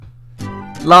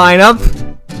Line up.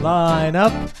 Line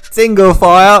up. Single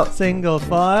file. Single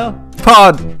file.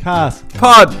 Pod. Cast.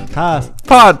 Pod. Cast.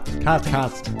 Pod.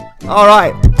 Cast. All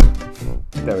right.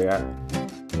 There we are.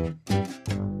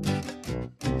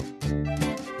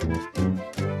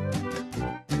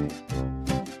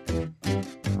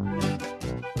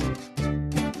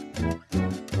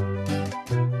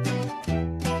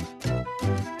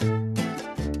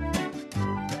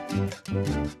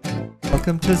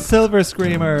 Welcome to Silver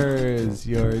Screamers,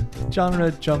 your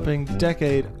genre-jumping,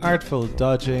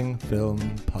 decade-artful-dodging film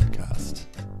podcast.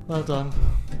 Well done.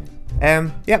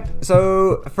 Yeah.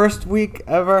 So first week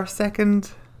of our second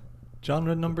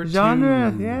Genre number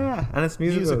genre. 2. Yeah, and it's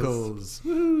musicals.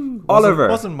 Musicals. Oliver.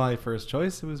 Wasn't my first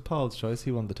choice. It was Paul's choice.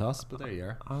 He won the toss, but there you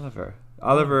are.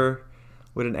 Oliver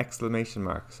with an exclamation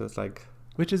mark. So it's like,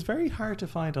 Which is very hard to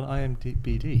find on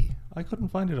IMDb. I couldn't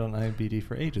find it on IMDb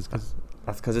for ages because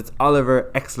that's because it's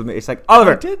Oliver exclamation. It's like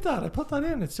Oliver. I did that. I put that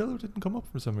in. It still didn't come up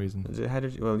for some reason. How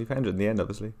did you? Well, you found it in the end,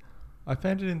 obviously. I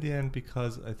found it in the end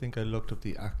because I think I looked up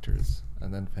the actors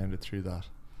and then found it through that.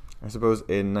 I suppose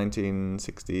in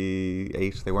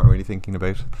 1968 they weren't really thinking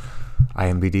about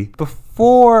IMDb.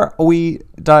 Before we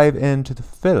dive into the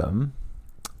film,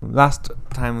 last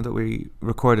time that we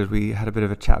recorded we had a bit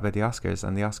of a chat about the Oscars,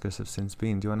 and the Oscars have since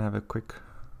been. Do you want to have a quick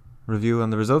review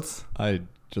on the results? I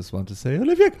just want to say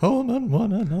Olivia Colman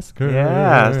won an Oscar.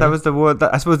 Yeah, that was the one.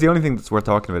 I suppose the only thing that's worth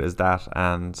talking about is that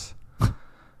and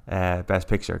Best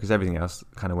Picture, because everything else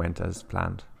kind of went as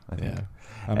planned, I think. Yeah,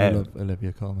 I love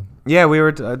Olivia Colman. Yeah, we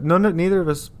were neither of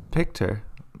us picked her.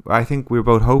 I think we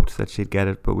both hoped that she'd get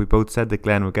it, but we both said that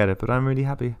Glenn would get it. But I'm really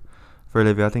happy for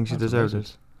Olivia. I think she deserved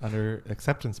it. And her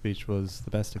acceptance speech was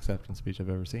the best acceptance speech I've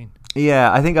ever seen.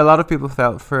 Yeah, I think a lot of people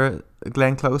felt for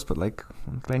Glenn Close, but like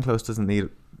Glenn Close doesn't need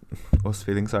us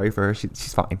feeling sorry for her.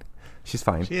 She's fine. She's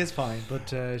fine. She is fine, but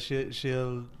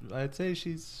she'll. I'd say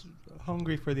she's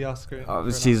hungry for the Oscar.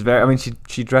 She's very. I mean,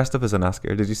 she dressed up as an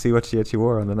Oscar. Did you see what she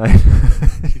wore on the night?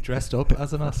 She dressed up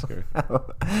as an Oscar.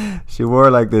 She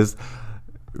wore like this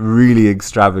really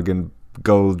extravagant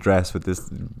gold dress with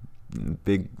this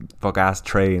big fuck ass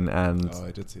train, and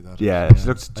I did see that. Yeah, she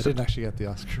looked. I didn't actually get the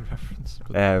Oscar reference.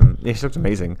 Yeah, she looked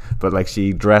amazing, but like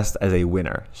she dressed as a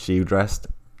winner. She dressed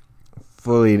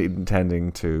fully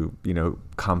intending to,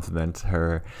 compliment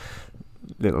her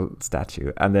little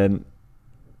statue, and then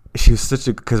she was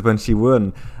because when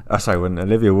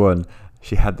Olivia won,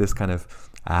 she had this kind of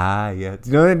do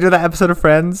you know that episode of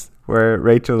Friends where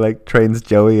Rachel like trains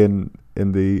Joey in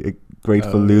the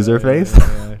Grateful Loser face?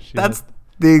 Yeah, That's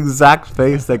the exact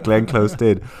face that Glenn Close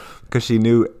did, because she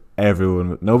knew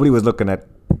everyone. Nobody was looking at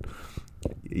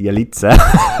Yalitza.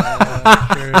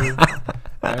 True.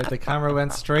 The camera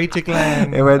went straight to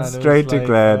Glenn. It went straight to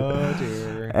Glenn. Oh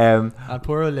dear. And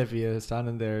poor Olivia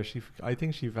standing there. I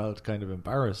think she felt kind of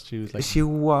embarrassed. She was like, she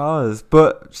was,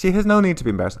 but she has no need to be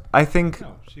embarrassed. I think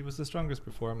she was the strongest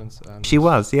performance. And she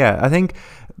was. Yeah, I think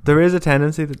there is a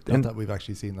tendency that we've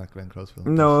actually seen that Glenn Close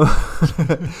film. No,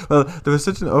 well, there was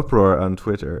such an uproar on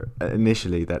Twitter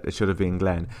initially that it should have been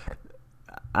Glenn,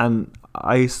 and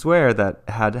I swear that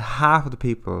had half of the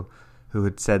people who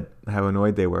had said how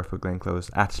annoyed they were for Glenn Close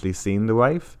actually seen The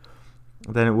Wife,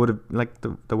 then it would have, like,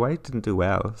 the Wife didn't do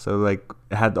well. So like,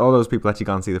 had all those people actually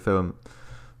gone and see the film,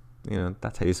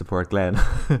 that's how you support Glenn,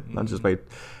 not just by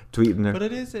tweeting her. But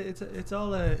it's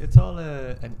all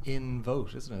an in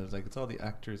vote, isn't it? It's like it's all the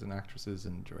actors and actresses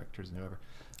and directors and whoever,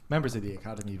 members of the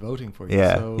Academy voting for you.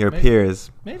 Yeah, so your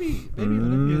peers. Maybe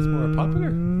Olivia is more popular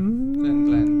than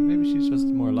Glenn. Maybe she's just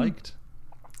more liked.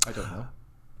 I don't know.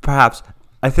 Perhaps.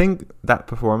 I think that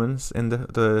performance in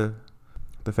the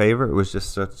Favourite was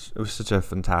just such a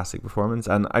fantastic performance,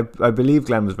 and I believe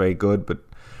Glenn was very good, but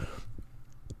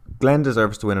Glenn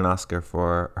deserves to win an Oscar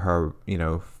for her,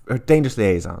 her Dangerous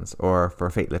Liaisons or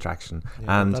for Fatal Attraction.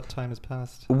 Yeah, and that time has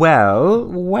passed.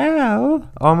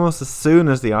 Well, almost as soon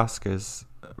as the Oscars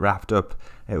wrapped up,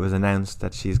 it was announced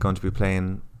that she's going to be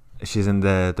playing. She's in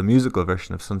the musical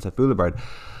version of Sunset Boulevard,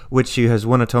 which she has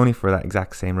won a Tony for that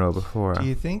exact same role before. Do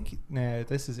you think, now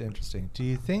this is interesting, do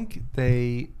you think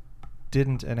they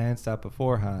didn't announce that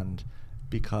beforehand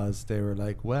because they were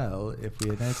like, well, if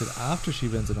we announce it after she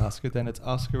wins an Oscar, then it's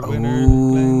Oscar winner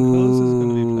Glenn Close is going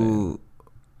to be playing?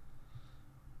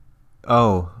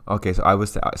 Oh, okay, so I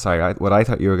was sorry, what I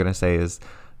thought you were going to say is,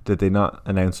 did they not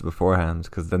announce it beforehand?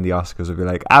 Because then the Oscars would be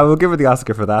like, we'll give her the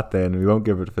Oscar for that then, we won't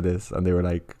give it for this. And they were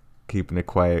like keeping it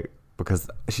quiet because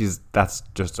that's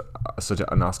just such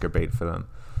an Oscar bait film.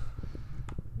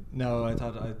 No, I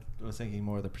thought was thinking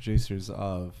more the producers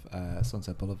of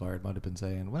Sunset Boulevard might have been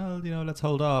saying, well, let's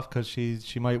hold off because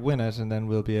she might win it, and then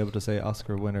we'll be able to say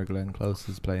Oscar winner Glenn Close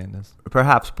is playing this.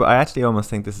 Perhaps, but I actually almost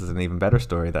think this is an even better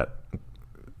story, that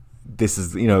this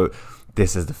is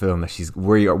this is the film that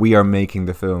we are making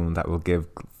the film that will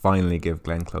finally give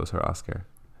Glenn Close her Oscar.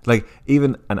 Like,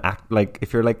 even an act, like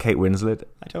if you're like Kate Winslet,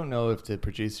 I don't know if the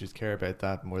producers care about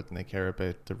that more than they care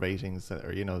about the ratings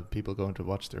or people going to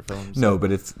watch their films. No,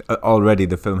 but it's already,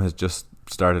 the film has just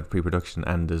started pre-production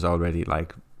and there's already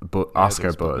like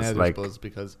Oscar buzz. Like, buzz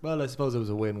because, well, I suppose it was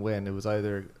a win-win. It was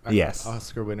either yes,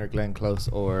 Oscar winner Glenn Close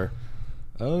or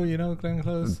Glenn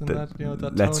Close and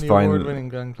that let's Tony Award-winning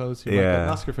Glenn Close. You might get an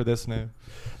Oscar for this now.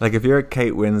 Like if you're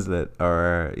Kate Winslet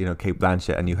or Kate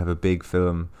Blanchett and you have a big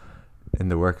film in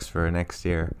the works for next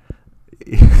year,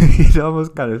 you'd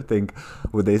almost kind of think,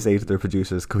 would they say to their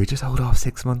producers, could we just hold off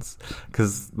 6 months?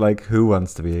 Because like, who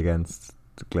wants to be against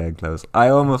Glenn Close? I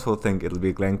almost will think it'll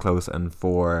be Glenn Close and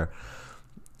 4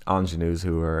 ingenues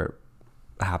who are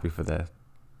happy for the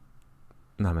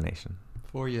nomination.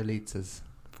 4 Yalitzes.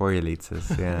 4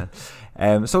 Yalitzes,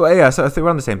 yeah. So I think we're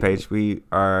on the same page. We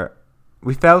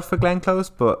felt for Glenn Close,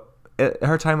 but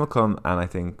her time will come, and I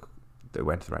think they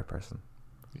went to the right person.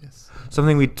 Yes.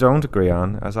 Something we don't agree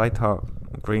on, as I thought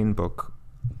Green Book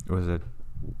was a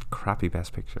crappy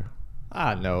Best Picture.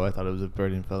 No, I thought it was a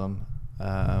brilliant film.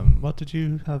 What did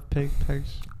you have pegged?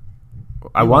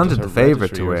 I wanted the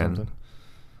favourite to win.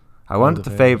 I wanted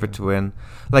the favourite to win.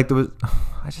 Like,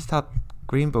 I just thought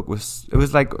Green Book was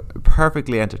like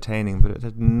perfectly entertaining, but it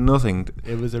had nothing.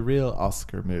 It was a real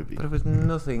Oscar movie. But it was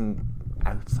nothing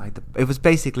outside it was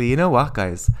basically, you know what,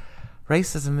 guys?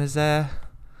 Racism is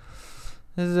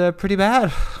pretty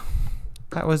bad.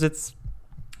 That was its.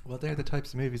 Well, they're the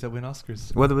types of movies that win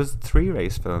Oscars. Well, there was 3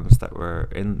 race films that were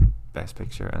in Best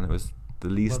Picture, and it was the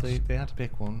least. Well, they had to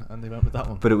pick one, and they went with that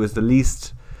one. But it was the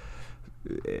least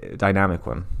dynamic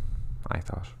one, I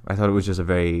thought. I thought it was just a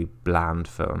very bland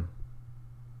film.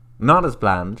 Not as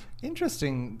bland.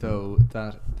 Interesting, though,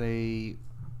 that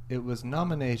it was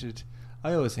nominated.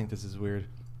 I always think this is weird.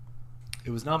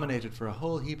 It was nominated for a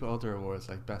whole heap of other awards,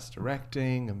 like Best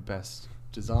Directing and Best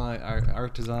Design,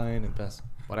 Art Design, and Best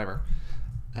whatever.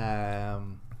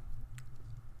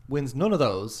 Wins none of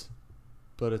those,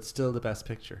 but it's still the Best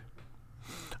Picture.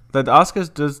 The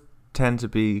Oscars does tend to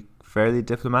be fairly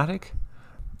diplomatic.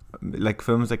 Like,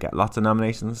 films that get lots of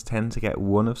nominations tend to get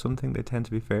one of something. They tend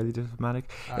to be fairly diplomatic.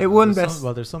 It won Best.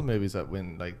 There's some movies that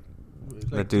win, like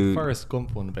that do. Forrest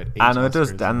Gump won about 8 I know it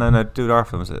does, and then there are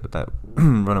films that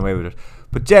run away with it.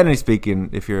 But generally speaking,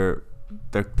 if you're,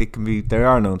 they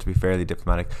are known to be fairly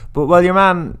diplomatic. But your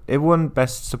man, it won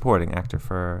Best Supporting Actor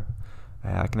for,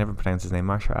 I can never pronounce his name,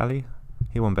 Mahershala Ali.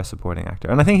 He won Best Supporting Actor,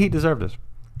 and I think he deserved it.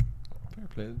 Fair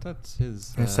play. That's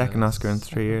his second Oscar in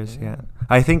 3 years. Yeah,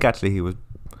 I think actually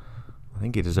I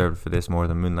think he deserved it for this more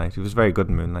than Moonlight. He was very good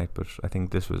in Moonlight, but I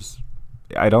think this was,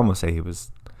 I'd almost say he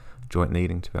was joint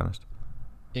leading, to be honest.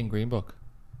 In Green Book.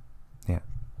 Yeah.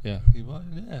 Yeah. He was.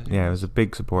 Yeah, it was a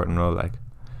big supporting role. Like,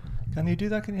 can you do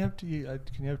that? Can you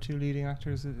have 2 leading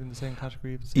actors in the same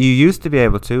category? You used to be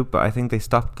able to, but I think they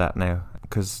stopped that now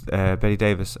because Bette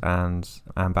Davis and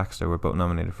Anne Baxter were both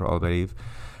nominated for All About Eve,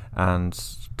 and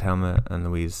Thelma and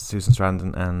Louise, Susan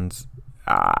Sarandon, and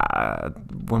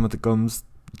one with the gums,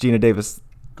 Gina Davis.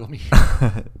 Gummy.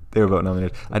 They were both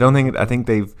nominated. I think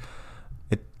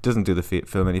it doesn't do the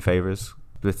film any favors.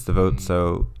 Splits the vote,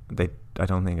 so I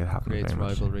don't think it happened. Creates very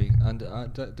rivalry, much.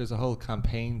 and there's a whole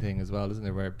campaign thing as well, isn't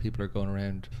there, where people are going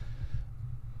around,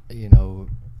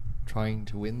 trying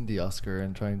to win the Oscar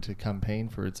and trying to campaign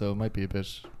for it. So it might be a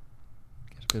bit.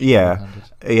 Yeah.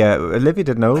 Olivia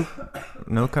did no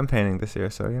campaigning this year,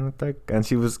 so and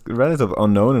she was relatively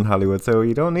unknown in Hollywood, so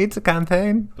you don't need to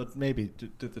campaign. But maybe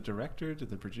did the director, did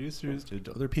the producers, did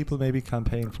other people maybe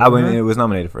campaign for her? I mean, her? it was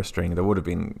nominated for a string. There would have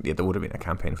been a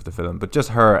campaign for the film, but just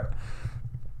her.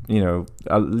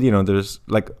 There's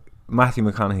like Matthew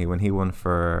McConaughey when he won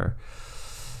for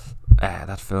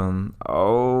that film.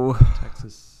 Oh,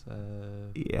 Texas.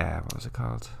 What was it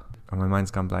called? Oh, my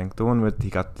mind's gone blank. The one where he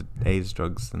got the AIDS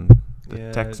drugs and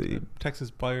the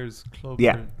Texas Buyers Club.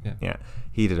 Yeah.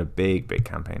 He did a big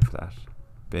campaign for that.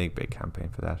 Big campaign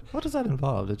for that. What does that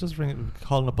involve? It just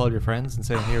calling up all your friends and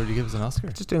saying, "Here, will you give us an Oscar?"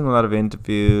 Just doing a lot of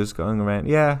interviews, going around.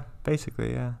 Yeah,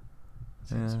 basically, yeah.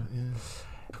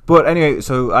 But anyway,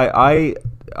 so I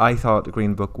thought The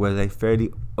Green Book was a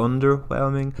fairly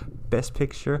underwhelming Best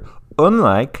Picture,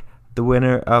 unlike the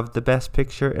winner of the Best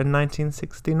Picture in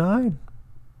 1969.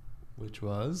 Which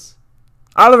was?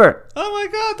 Oliver! Oh my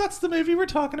god, that's the movie we're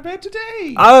talking about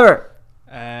today! Oliver!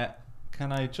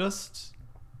 Can I just,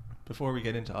 before we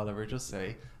get into Oliver, just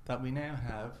say that we now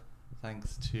have,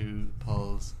 thanks to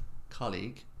Paul's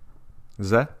Is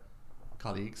that?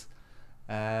 colleagues,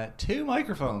 2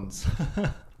 microphones.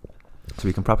 So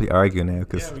we can probably argue now,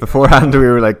 because Yeah, we beforehand we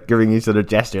were like giving each other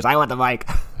gestures. I want the mic.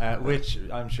 Which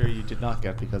I'm sure you did not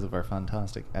get because of our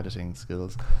fantastic editing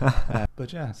skills.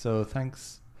 But yeah, so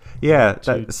thanks. Yeah.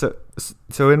 to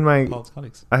So in my, Paul's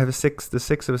colleagues. I have the 6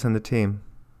 of us in the team,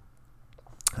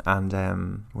 and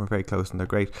we're very close and they're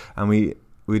great. And we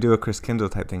do a Chris Kindle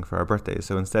type thing for our birthdays.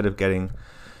 So instead of getting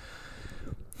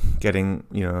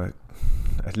a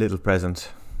little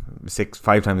present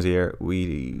 5 times a year,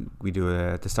 we do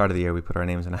at the start of the year, we put our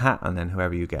names in a hat, and then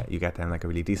whoever you get them like a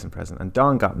really decent present. And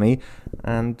Dawn got me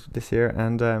this year,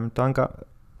 and Dawn got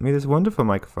me this wonderful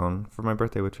microphone for my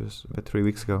birthday, which was about 3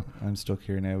 weeks ago. I'm stuck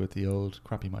here now with the old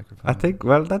crappy microphone. I think,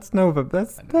 well, that's no, but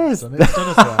that's It's done as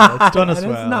well. It's done as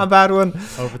well. It's not a bad one.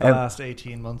 Over the last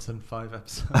 18 months and 5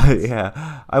 episodes.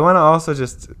 Yeah, I want to also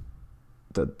just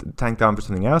thank Dawn for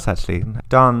something else. Actually,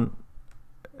 Dawn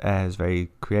is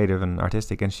very creative and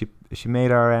artistic, and she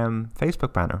made our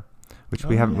Facebook banner, which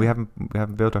we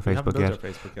haven't built our Facebook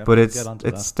yet. But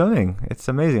it's stunning. It's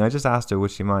amazing. I just asked her, would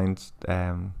she mind?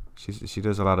 She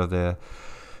does a lot of the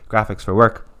graphics for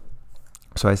work,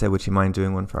 so I said, would she mind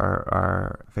doing one for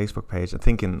our Facebook page? I'm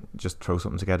thinking just throw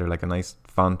something together, like a nice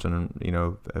font and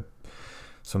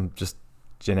some just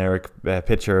generic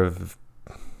picture of,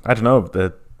 I don't know,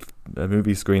 a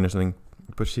movie screen or something.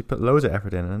 But she put loads of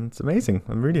effort in, and it's amazing.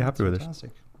 I'm really happy with it.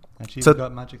 Fantastic. And she's So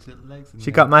got Magic's little legs in She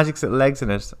there. got Magic's little legs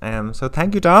in it. So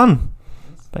thank you, Dawn.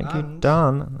 Yes. Thank you,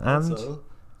 Dawn. And Also,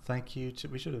 thank you to,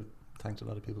 we should have thanked a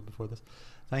lot of people before this.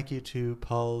 Thank you to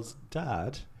Paul's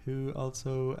dad, who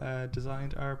also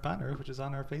designed our banner, which is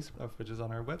on our which is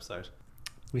on our website.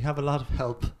 We have a lot of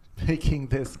help making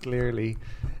this clearly,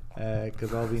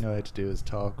 because all we know how to do is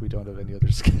talk. We don't have any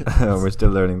other skills. we're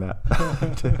still learning that.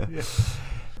 Yeah.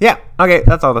 Yeah, okay,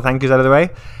 that's all the thank yous out of the way.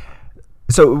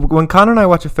 So when Connor and I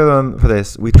watch a film for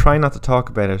this, we try not to talk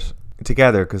about it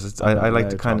together, because I like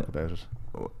to kind talk about it.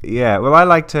 Yeah, well,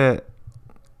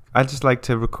 I just like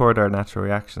to record our natural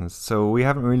reactions. So we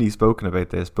haven't really spoken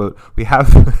about this, but we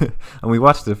have, and we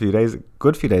watched it a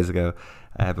good few days ago,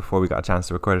 before we got a chance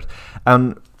to record it.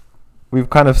 And we've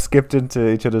kind of skipped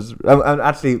into each other's, and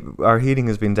actually our heating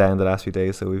has been down the last few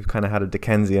days, so we've kind of had a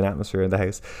Dickensian atmosphere in the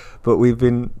house. But we've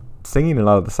been singing a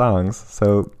lot of the songs,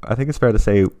 so I think it's fair to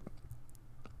say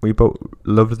we both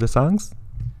loved the songs.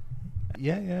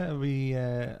 Yeah, we.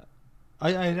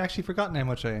 I'd actually forgotten how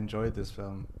much I enjoyed this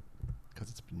film,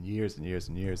 because it's been years and years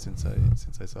and years since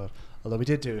I saw it. Although we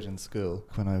did do it in school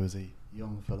when I was a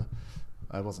young fella.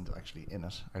 I wasn't actually in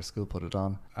it. Our school put it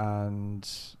on, and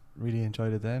really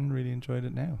enjoyed it then. Really enjoyed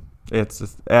it now. It's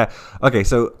just okay.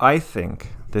 So I think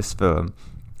this film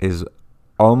is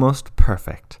almost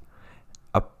perfect,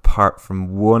 apart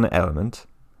from one element,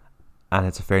 and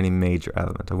it's a fairly major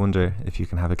element. I wonder if you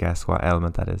can have a guess what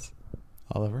element that is.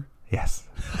 Oliver. Yes.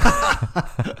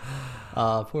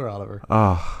 Poor Oliver.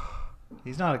 Oh.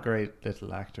 He's not a great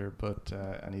little actor, but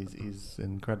and he's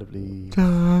incredibly.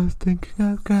 Just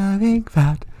thinking of grabbing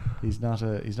fat. He's not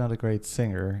a great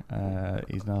singer.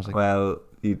 He's not. Well,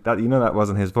 that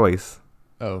wasn't his voice.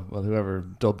 Oh well, whoever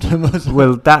dubbed him was.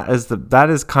 Well, that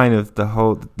is kind of the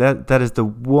whole. That is the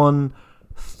one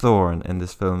thorn in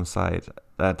this film's side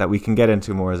that we can get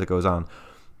into more as it goes on.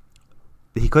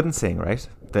 He couldn't sing, right?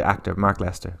 The actor Mark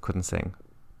Lester couldn't sing,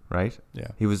 right? Yeah.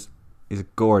 He's a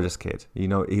gorgeous kid. He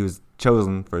was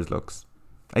chosen for his looks.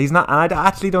 He's not, and I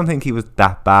actually don't think he was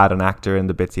that bad an actor in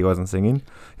the bits he wasn't singing.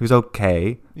 He was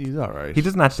okay. He's all right. He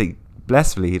doesn't actually,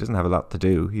 blissfully, he doesn't have a lot to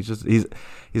do. He's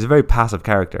a very passive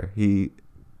character. I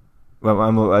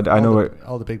know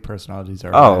all the big personalities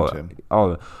are around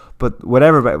him. But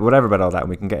whatever about all that, and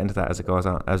we can get into that as it goes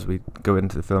on, as we go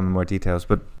into the film in more details.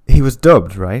 But he was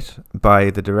dubbed, right, by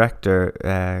the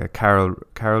director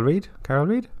Carol Reed,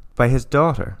 by his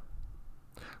daughter.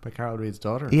 By Carol Reed's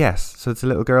daughter. Yes, so it's a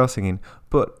little girl singing.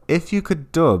 But if you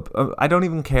could dub, I don't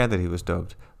even care that he was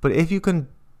dubbed. But if you're going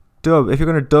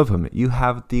to dub him, you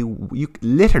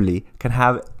literally can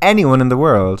have anyone in the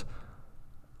world.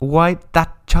 Why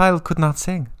that child could not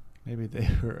sing? Maybe they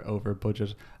were over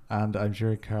budget, and I'm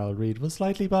sure Carol Reed was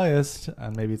slightly biased,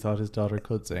 and maybe thought his daughter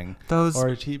could sing.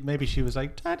 Maybe she was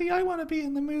like, "Daddy, I want to be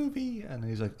in the movie," and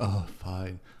he's like, "Oh,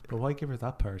 fine." But why give her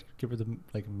that part? Give her the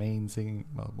main singing,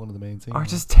 well, one of the main singing. Or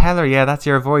just tell her, yeah, that's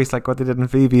your voice, like what they did in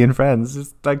Phoebe and Friends.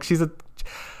 It's like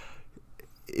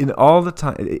in all the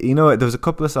time. There was a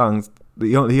couple of songs.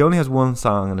 He only has one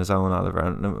song on his own,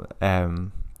 Oliver.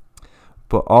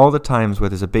 but all the times where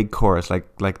there's a big chorus,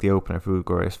 like the opener, Food,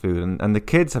 Glorious Food, and the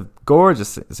kids have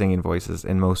gorgeous singing voices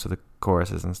in most of the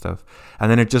choruses and stuff,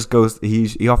 and then it just goes,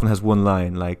 he often has one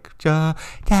line, like, just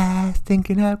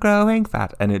thinking of growing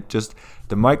fat, and it just,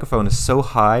 the microphone is so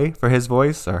high for his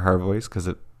voice, or her voice, because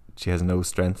she has no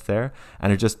strength there,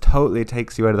 and it just totally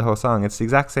takes you out of the whole song. It's the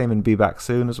exact same in Be Back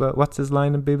Soon as well. What's his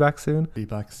line in Be Back Soon? Be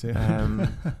back soon.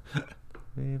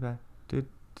 Be back,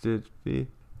 be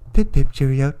pip pip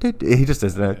cheerio. He just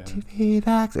does that. Yeah. Be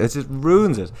back. It just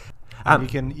ruins it. And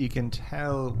you can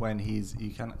tell when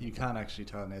you can actually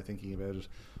tell now thinking about it,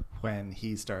 when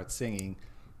he starts singing,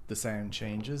 the sound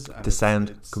changes. And the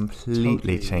sound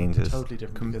completely changes. Totally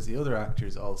different, because the other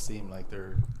actors all seem like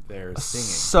they're singing.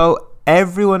 So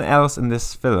everyone else in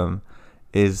this film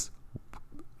is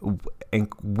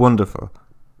wonderful.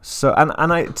 So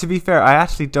and I, to be fair, I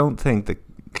actually don't think the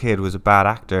kid was a bad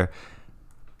actor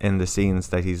in the scenes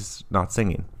that he's not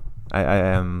singing.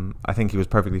 I think he was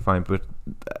perfectly fine,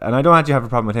 and I don't actually have a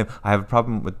problem with him. I have a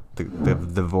problem with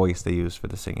the voice they used for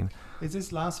the singing. Is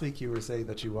this last week you were saying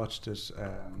that you watched it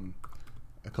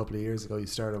a couple of years ago? You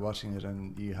started watching it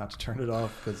and you had to turn it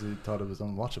off because you thought it was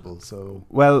unwatchable. So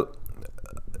well,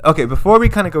 okay. Before we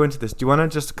kind of go into this, do you want to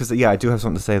just, because I do have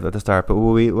something to say at the start, but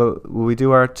will we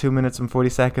do our 2 minutes and 40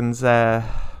 seconds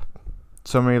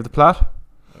summary of the plot?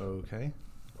 Okay.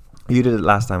 You did it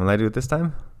last time. Will I do it this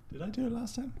time? Did I do it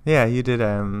last time? Yeah, you did.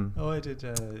 Oh, I did.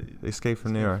 Escape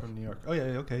from New York. Oh yeah,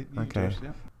 okay. You Okay. do it,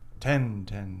 yeah. 10,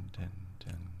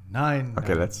 9. Okay,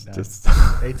 9, let's 9, just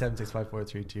 8, 7, 6, 5, 4,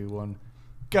 3, 2, 1,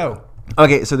 go.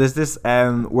 Okay, so there's this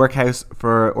workhouse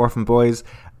for orphan boys,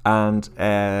 and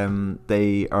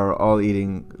they are all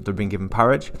eating. They're being given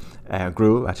porridge,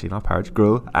 gruel. Actually, not porridge,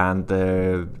 gruel. And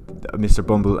Mr.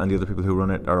 Bumble and the other people who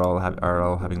run it are all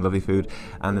having lovely food.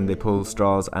 And then they pull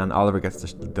straws, and Oliver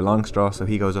gets the long straw, so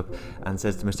he goes up and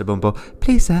says to Mr. Bumble,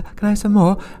 "Please, sir, can I have some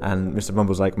more?" And Mr.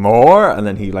 Bumble's like, "More?" And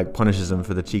then he like punishes him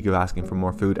for the cheek of asking for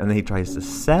more food. And then he tries to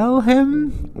sell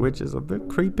him, which is a bit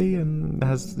creepy and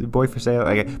has the boy for sale.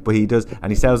 Okay, but he does,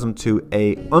 and he sells him to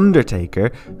a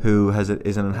undertaker who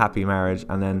is an unhappy marriage.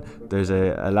 And then there's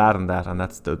a lad on that, and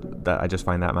that I just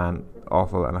find that man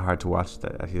awful and hard to watch.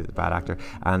 That he's a bad actor.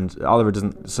 And Oliver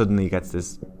suddenly gets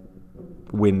this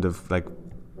wind of like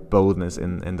boldness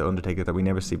in the Undertaker that we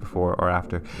never see before or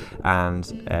after, and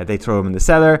they throw him in the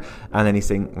cellar, and then he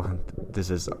sings, well, this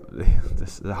is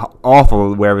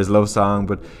awful Where Is Love song,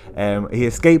 but he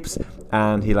escapes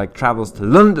and he like travels to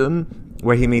London,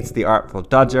 where he meets the Artful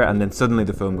Dodger, and then suddenly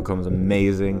the film becomes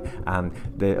amazing, and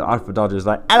the Artful Dodger is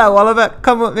like, "Hello Oliver,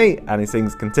 come with me," and he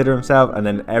sings Consider Himself, and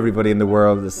then everybody in the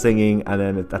world is singing, and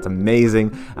then that's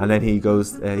amazing. And then he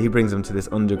brings him to this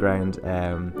underground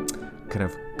kind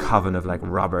of coven of like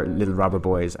little robber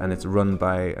boys, and it's run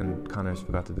by, and Connor's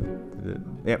forgot to do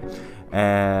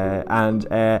and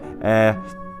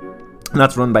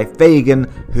that's run by Fagin,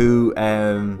 who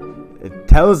it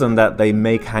tells them that they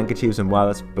make handkerchiefs and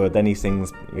wallets, but then he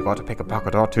sings, "You got to pick a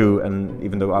pocket or two," and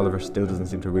even though Oliver still doesn't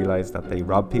seem to realize that they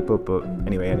rob people, but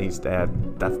anyway, and he's that's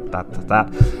that.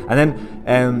 And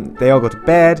then they all go to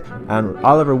bed, and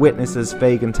Oliver witnesses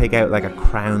Fagin take out like a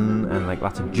crown and like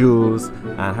lots of jewels.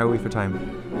 And how are we for time?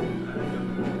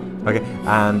 Okay,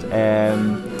 and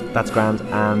that's grand,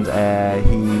 and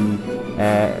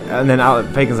and then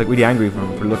Fagin's like really angry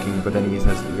for looking, but then he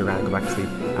says, "You're gonna go back to sleep."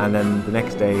 And then the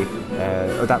next day,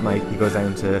 or that night, he goes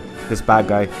down to this bad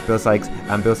guy, Bill Sykes,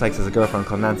 and Bill Sykes has a girlfriend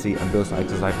called Nancy, and Bill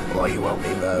Sykes is like, "Oh, you owe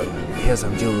me, Bill. Here's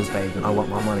some jewels, Fagin. I want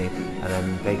my money." And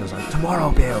then Fagin's like, tomorrow,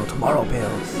 Bill.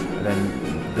 And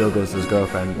then Bill goes to his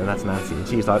girlfriend, and that's Nancy, and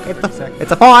she's like,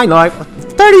 "It's a fine, like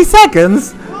 30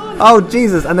 seconds." Oh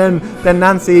Jesus! And then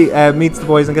Nancy meets the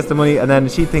boys and gets the money, and then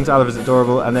she thinks Oliver's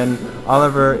adorable, and then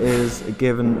Oliver is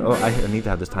given. Oh, I need to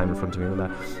have this time in front of me with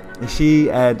that. She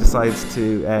decides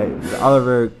to.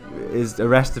 Oliver is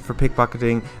arrested for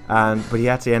pickpocketing, but he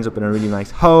actually ends up in a really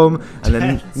nice home. And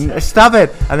then stop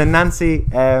it! And then Nancy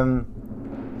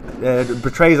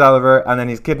betrays Oliver, and then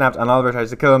he's kidnapped, and Oliver tries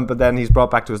to kill him, but then he's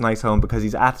brought back to his nice home because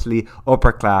he's actually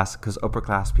upper class, because upper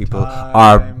class people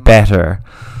are better.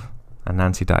 And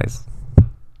Nancy dies.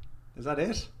 Is that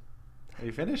it? Are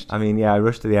you finished? I mean, yeah, I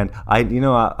rushed to the end. I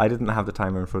didn't have the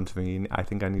timer in front of me. I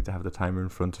think I need to have the timer in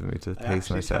front of me to pace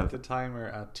myself. I actually set the timer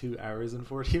at 2 hours and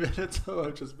 40 minutes, so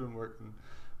I've just been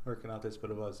working on this,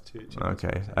 but it was 2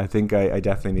 Okay, I think I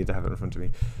definitely need to have it in front of me.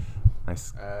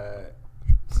 Nice.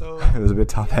 So it was a bit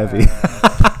top heavy.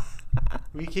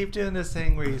 We keep doing this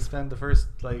thing where you spend the first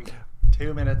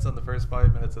 2 minutes on the first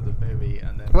 5 minutes of the movie,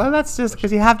 and then. Well, that's just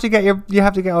because you have to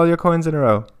get all your coins in a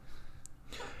row.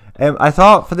 I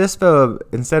thought for this film,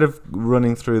 instead of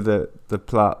running through the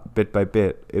plot bit by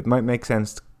bit, it might make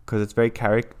sense because it's very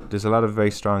there's a lot of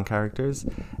very strong characters,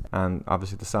 and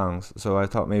obviously the songs. So I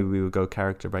thought maybe we would go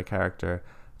character by character,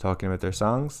 talking about their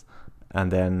songs,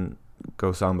 and then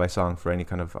go song by song for any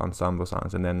kind of ensemble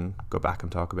songs, and then go back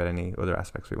and talk about any other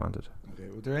aspects we wanted. Okay.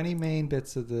 Were there any main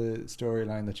bits of the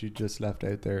storyline that you just left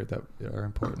out there that are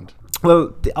important?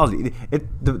 Well,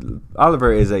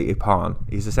 Oliver is a pawn.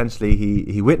 He's essentially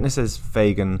he witnesses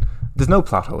Fagin. There's no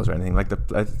plot holes or anything like the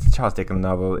Charles Dickens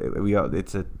novel.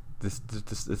 It's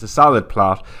a solid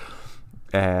plot.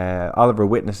 Oliver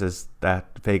witnesses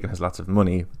that Fagin has lots of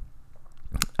money,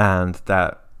 and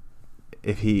that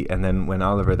and then when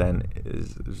Oliver then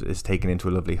is taken into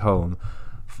a lovely home,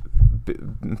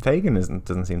 Fagin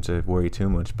doesn't seem to worry too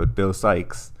much, but Bill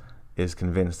Sikes is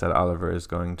convinced that Oliver is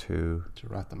going to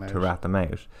rat them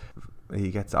out.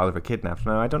 He gets Oliver kidnapped.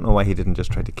 Now I don't know why he didn't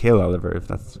just try to kill Oliver. If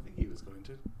that's, I think he was going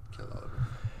to kill Oliver.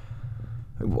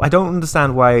 I don't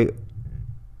understand why.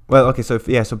 Well, okay, so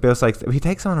Bill Sikes, he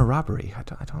takes on a robbery. I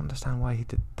don't understand why he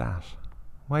did that.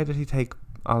 Why did he take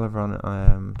Oliver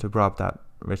on to rob that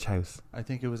rich house? I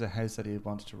think it was a house that he had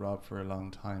wanted to rob for a long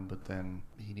time, but then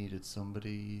he needed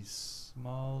somebody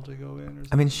small to go in or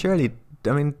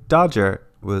something. Dodger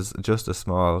was just as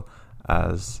small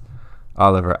as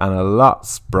Oliver and a lot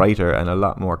spriter and a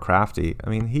lot more crafty. I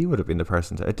mean, he would have been the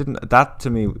person that to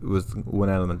me was one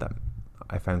element that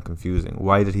I found confusing.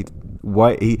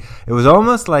 It was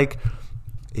almost like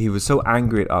he was so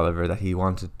angry at Oliver that he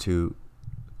wanted to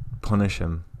punish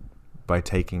him by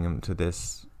taking him to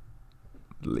this,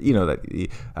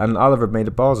 and Oliver made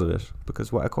a balls of it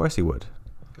because of course he would.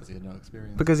 Because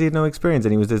he had no experience,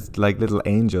 and he was this like little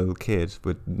angel kid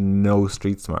with no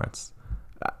street smarts.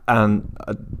 And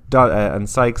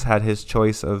Sykes had his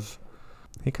choice of,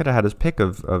 he could have had his pick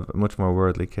of much more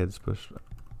worldly kids, but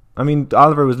I mean,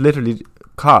 Oliver was literally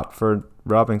caught for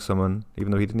robbing someone,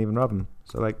 even though he didn't even rob him.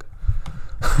 So like,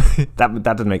 that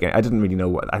didn't make any. I didn't really know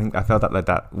what. I felt that like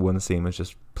that one scene was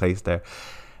just placed there,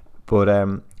 but I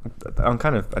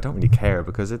don't really care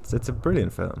because it's a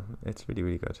brilliant film. It's really,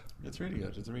 really good. It's really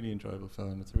good. It's a really enjoyable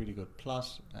film. It's a really good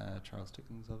plot. Charles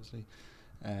Dickens, obviously.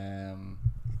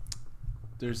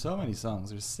 There's so many songs.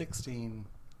 There's 16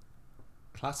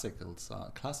 classic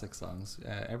songs.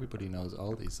 Everybody knows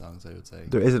all these songs, I would say.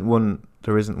 There isn't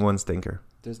one stinker.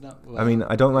 There's not. Well, I mean,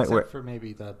 I don't like except for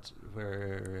maybe that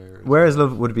Where Is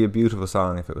Love would be a beautiful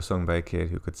song if it was sung by a kid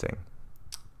who could sing.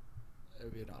 It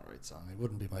would be an alright song. It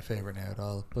wouldn't be my favourite now at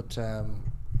all. But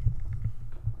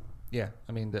yeah,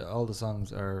 I mean, all the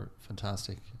songs are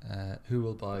fantastic. Who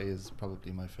Will Buy is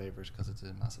probably my favourite because it's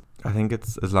a massive. I think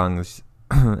it's as long as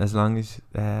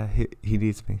he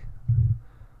needs me.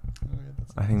 Oh, yeah,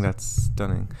 I think that's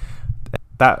stunning.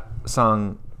 That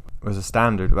song was a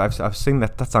standard. I've seen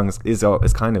that song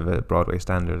is kind of a Broadway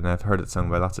standard, and I've heard it sung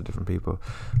by lots of different people.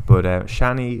 But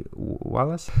Shani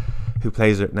Wallace, who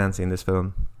plays Nancy in this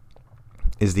film,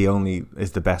 is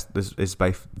the best. Is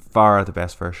by far the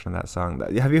best version of that song.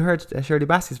 Have you heard Shirley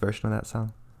Bassey's version of that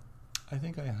song? I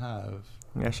think I have.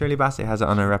 Yeah, Shirley Bassey has it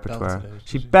on her repertoire.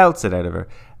 She belts it out of her.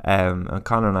 And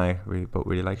Connor and I both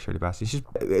really like Shirley Bassey.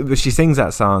 She sings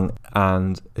that song,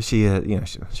 and Shirley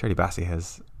Bassey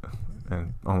has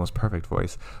an almost perfect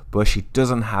voice, but she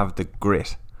doesn't have the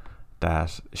grit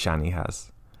that Shani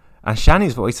has. And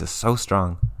Shani's voice is so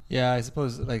strong. Yeah, I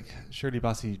suppose like Shirley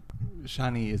Bassey,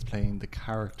 Shani is playing the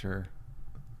character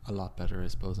a lot better, I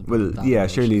suppose. Well, yeah,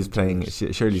 Shirley's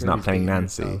not playing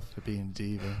Nancy. Being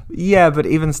diva. Yeah, but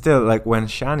even still, like when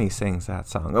Shani sings that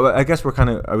song, I guess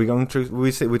are we going through?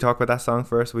 We talk about that song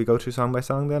first. We go through song by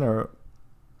song then, or?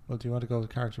 Well, do you want to go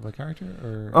character by character,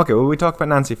 or? Okay, well, we talk about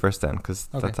Nancy first then, because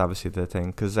that's obviously the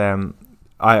thing. Because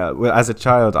as a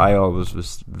child, I always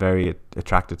was very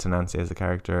attracted to Nancy as a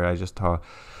character. I just thought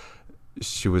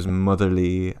she was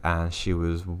motherly and she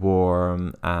was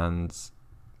warm, and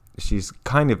she's an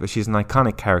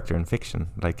iconic character in fiction.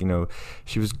 Like,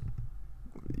 she was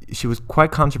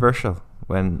quite controversial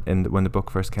when the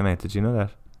book first came out. Did you know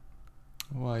that?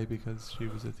 Why? Because she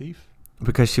was a thief?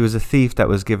 Because she was a thief that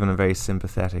was given a very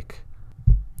sympathetic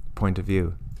point of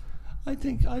view. I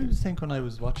think when I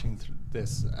was watching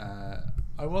this,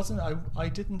 I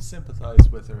didn't sympathize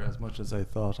with her as much as I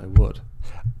thought I would.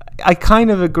 I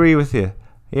kind of agree with you.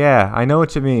 Yeah, I know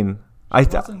what you mean.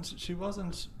 She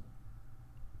wasn't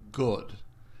good.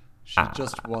 She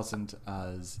just wasn't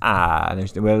as.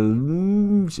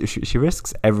 She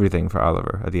risks everything for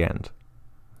Oliver at the end.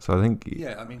 So I think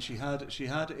Yeah, I mean, she had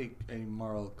a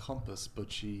moral compass,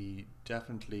 but she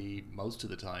definitely most of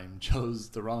the time chose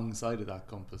the wrong side of that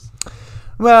compass.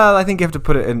 Well, I think you have to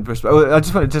put it in perspective. I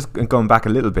just want to just going back a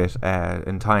little bit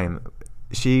in time.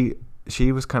 She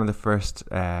was kind of the first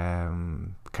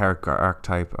character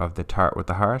archetype of the tart with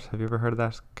the heart. Have you ever heard of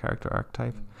that character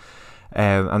archetype?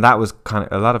 And that was kind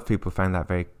of, a lot of people found that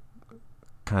very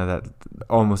kind of that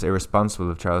almost irresponsible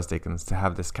of Charles Dickens to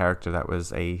have this character that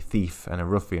was a thief and a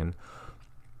ruffian,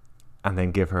 and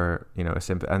then give her, you know, a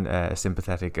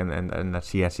sympathetic and that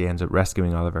she actually ends up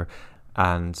rescuing Oliver.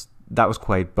 And that was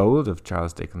quite bold of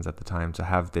Charles Dickens at the time to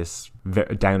have this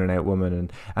down and out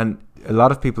woman, and a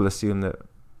lot of people assume that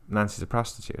Nancy's a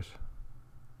prostitute.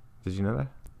 Did you know that?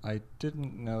 I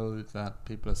didn't know that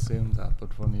people assumed that,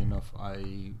 but funny enough,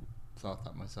 I thought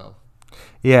that myself.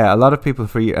 Yeah, a lot of people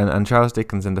and Charles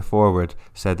Dickens in the foreword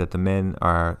said that the men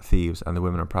are thieves and the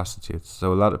women are prostitutes.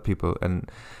 So a lot of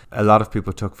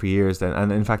people took for years then,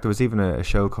 and in fact there was even a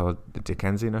show called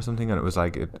Dickensian or something, and it was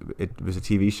like it was a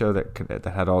TV show that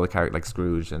had all the characters like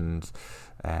Scrooge and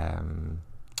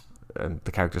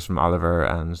the characters from Oliver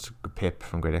and Pip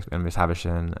from Great and Miss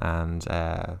Havisham and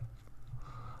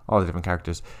all the different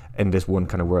characters in this one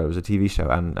kind of world. It was a TV show,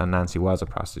 and Nancy was a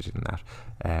prostitute in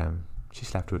that. She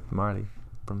slept with Marley,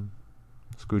 from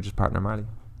Scrooge's partner Marley.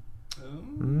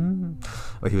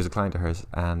 Well, he was a client of hers,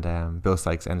 and Bill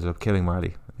Sikes ended up killing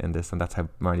Marley in this, and that's how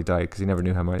Marley died, because he never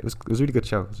knew how Marley. It was a really good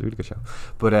show.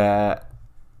 But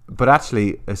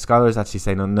actually, scholars actually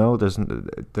say no. There's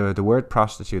the word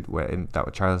prostitute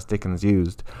that Charles Dickens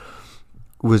used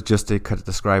was just to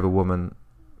describe a woman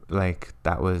like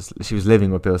she was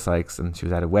living with Bill Sikes, and she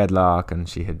was out of wedlock, and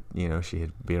she had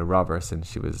been a robber since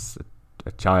she was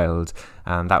a child,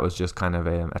 and that was just kind of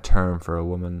a term for a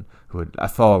woman a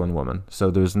fallen woman.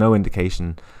 So there was no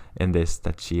indication in this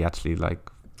that she actually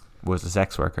was a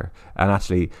sex worker. And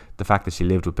actually, the fact that she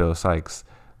lived with Bill Sikes,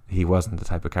 he wasn't the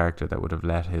type of character that would have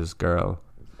let his girl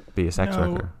be a sex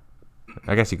worker.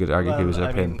 I guess you could argue he was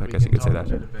a pimp. I guess you could say that.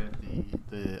 We can talk a bit about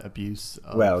the abuse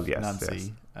of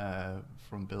Nancy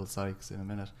from Bill Sikes in a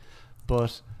minute,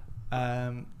 but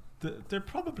there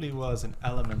probably was an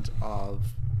element of,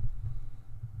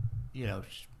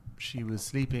 she was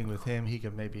sleeping with him. He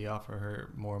could maybe offer her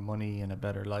more money and a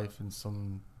better life in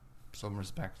some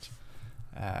respect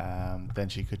than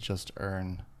she could just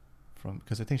earn from,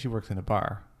 because I think she works in a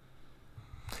bar.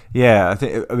 Yeah,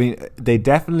 I mean, they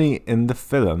definitely in the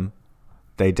film,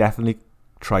 they definitely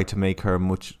try to make her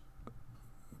much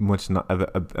not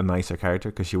a nicer character,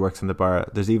 because she works in the bar.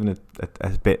 There's even a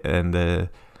bit in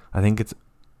I think it's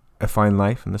A Fine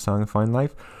Life, in the song A Fine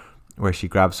Life, where she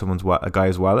grabs a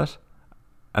guy's wallet,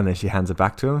 and then she hands it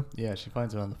back to him. Yeah, she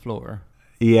finds it on the floor.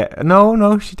 Yeah,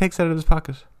 no, she takes it out of his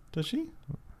pocket. Does she?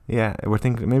 Yeah, we're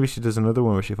thinking maybe she does another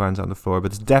one where she finds it on the floor,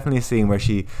 but it's definitely a scene where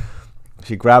she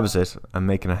grabs it. I'm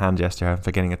making a hand gesture. I'm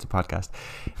forgetting it's a podcast.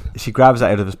 She grabs it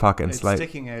out of his pocket. And it's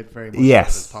sticking out very much out of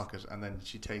his pocket, and then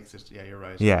she takes it. Yeah, you're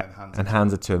right. Yeah, and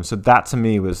hands it to him. So that to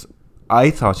me was, I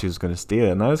thought she was going to steal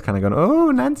it, and I was kind of going,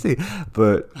 "Oh, Nancy,"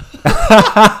 but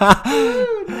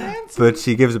but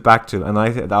she gives it back to him, and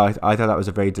I thought that was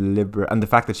a very deliberate. And the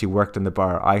fact that she worked in the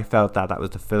bar, I felt that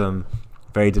was the film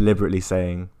very deliberately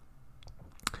saying,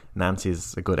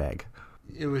 Nancy's a good egg.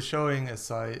 It was showing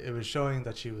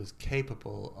that she was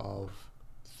capable of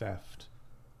theft,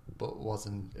 but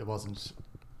it wasn't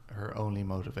her only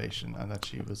motivation, and that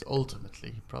she was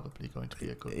ultimately probably going to be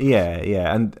a good person.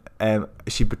 Yeah, and I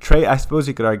suppose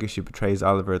you could argue she betrays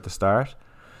Oliver at the start.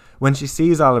 When she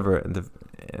sees Oliver in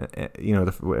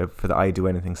for the "I Do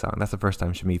Anything" song, that's the first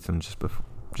time she meets him, just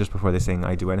before they sing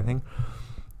 "I Do Anything."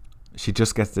 She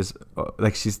just gets this,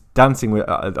 she's dancing with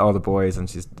all the boys, and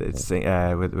she's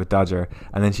with Dodger,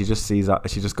 and then she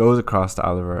just goes across to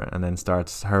Oliver and then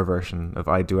starts her version of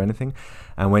 "I Do Anything."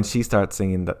 And when she starts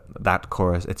singing that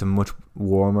chorus, it's a much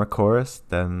warmer chorus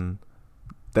than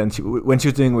when she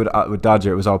was doing it with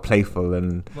Dodger. It was all playful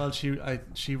and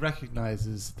she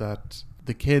recognizes that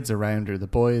the kids around her, the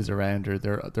boys around her,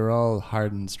 they're all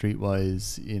hardened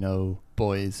streetwise,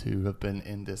 boys who have been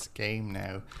in this game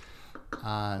now.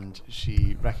 And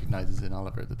she recognizes in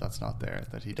Oliver that that's not there,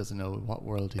 that he doesn't know what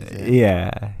world he's in.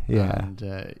 Yeah. And,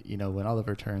 when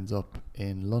Oliver turns up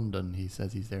in London, he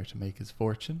says he's there to make his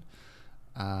fortune.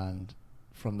 And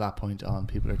from that point on,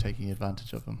 people are taking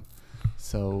advantage of him.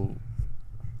 So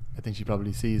I think she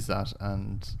probably sees that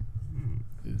and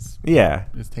is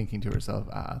thinking to herself,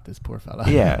 this poor fella.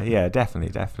 Yeah,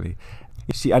 definitely.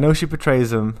 I know she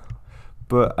betrays him,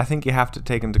 but I think you have to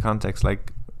take into context,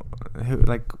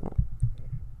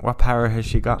 what power has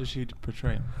she got? How does she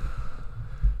betray him?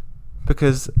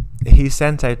 Because he's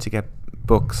sent out to get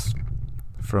books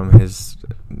from his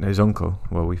uncle.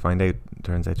 Well, we find out it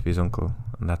turns out to be his uncle,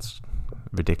 and that's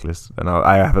ridiculous. And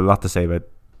I have a lot to say about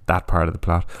that part of the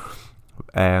plot.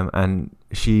 And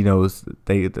she knows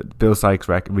Bill Sikes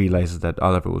realizes that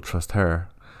Oliver will trust her,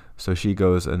 so she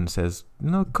goes and says,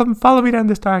 "No, come follow me down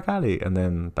this dark alley." And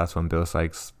then that's when Bill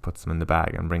Sikes puts him in the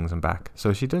bag and brings him back.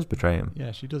 So she does betray him.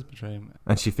 Yeah, she does betray him,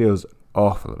 and she feels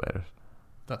awful about it.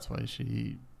 That's why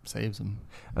she saves him,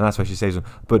 and that's why she saves him.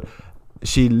 But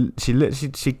she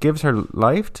gives her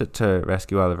life to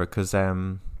rescue Oliver, because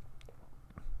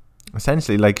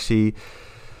essentially, like, she.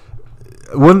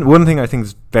 One thing I think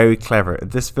is very clever.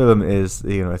 This film is,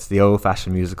 it's the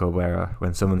old-fashioned musical where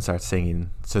when someone starts singing,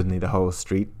 suddenly the whole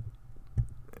street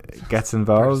gets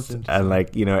involved, and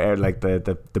like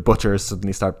the butchers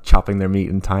suddenly start chopping their meat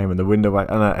in time, and the window.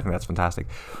 And I think that's fantastic.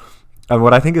 And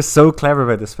what I think is so clever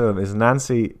about this film is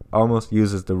Nancy almost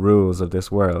uses the rules of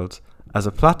this world as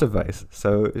a plot device.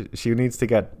 So she needs to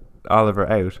get Oliver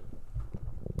out.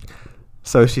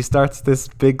 So she starts this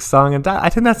big song and dance. I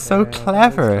think that's so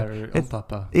clever.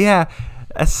 Yeah,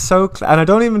 it's so and I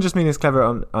don't even just mean it's clever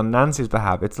on Nancy's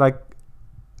behalf. It's like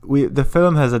the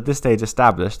film has at this stage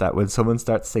established that when someone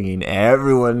starts singing,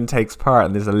 everyone takes part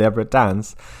in this elaborate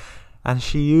dance, and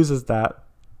she uses that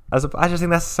as I just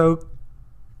think that's so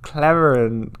clever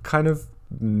and kind of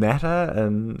meta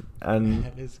and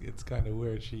it's kind of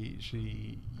weird.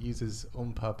 She uses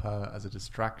Papa as a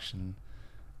distraction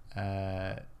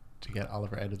to get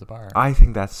Oliver out of the bar. I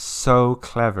think that's so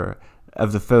clever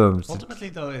of the film. Ultimately,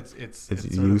 though, it's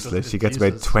useless. She gets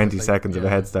about 20 seconds of a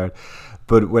head start,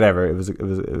 but whatever. It was.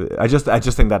 I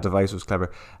just think that device was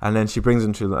clever. And then she brings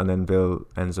him to, and then Bill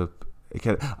ends up.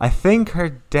 I think her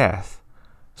death,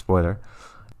 spoiler,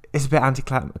 is a bit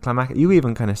anticlimactic. You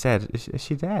even kind of said, "Is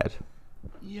she dead?"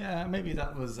 Yeah, maybe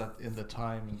that was in the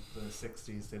time in the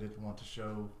 60s. They didn't want to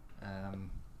show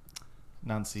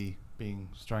Nancy being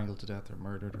strangled to death or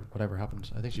murdered or whatever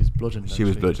happened. I think she's bludgeoned. She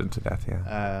was bludgeoned to death,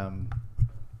 yeah.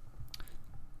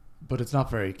 But it's not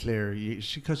very clear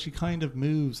because she kind of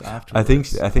moves after. I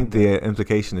think the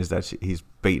implication is that he's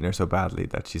beaten her so badly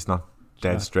that she's not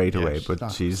dead straight away,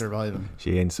 but she's surviving.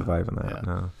 She ain't surviving that. Yeah.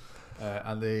 No.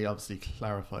 And they obviously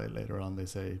clarify later on. They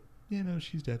say,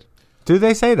 she's dead. Do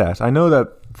they say that? I know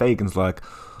that Fagin's like,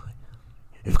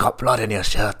 "You've got blood in your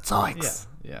shirt, Sykes."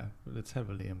 Yeah, but it's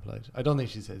heavily implied. I don't think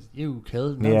she says, "You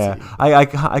killed Nancy." Yeah,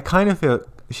 I kind of feel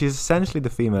she's essentially the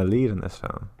female lead in this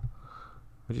film.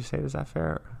 Would you say is that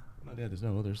fair? Well, yeah, there's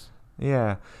no others.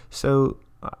 Yeah, so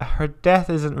her death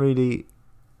isn't really.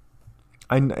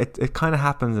 It kind of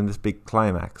happens in this big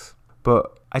climax,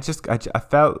 but I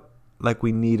felt like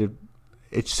we needed.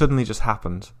 It suddenly just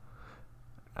happened,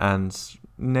 and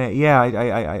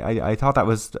I thought that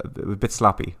was a bit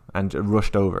sloppy and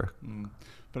rushed over.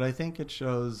 But I think it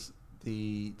shows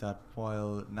that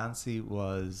while Nancy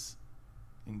was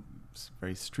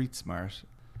very street smart,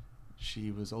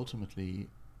 she was ultimately,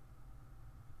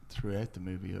 throughout the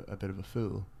movie, a bit of a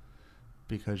fool,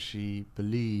 because she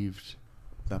believed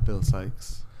that Bill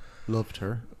Sikes loved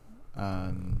her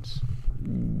and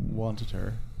wanted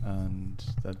her, and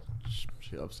that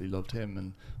she obviously loved him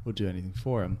and would do anything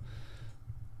for him.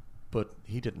 But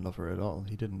he didn't love her at all.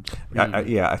 He didn't.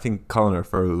 Really. I think calling her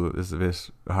fool is a bit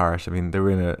harsh. I mean, they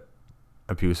were in a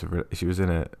abusive. She was in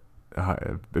a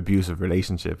abusive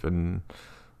relationship, and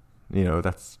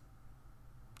that's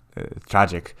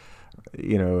tragic.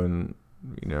 And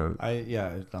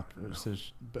It's not.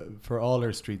 For all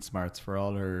her street smarts, for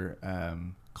all her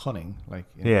cunning, like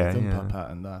Papa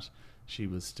and that, she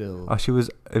was still. Oh, she was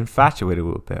infatuated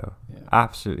with Bill. Yeah.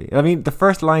 Absolutely. I mean, the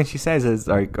first line she says is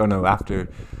like, "Oh no!"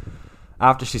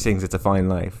 After she sings "It's a Fine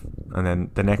Life," and then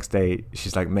the next day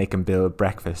she's like making Bill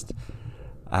breakfast,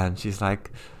 and she's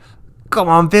like, "Come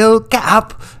on, Bill, get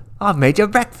up! I've made you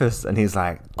breakfast." And he's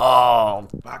like, "Oh,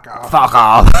 fuck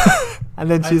off!"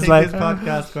 And then she's like, "This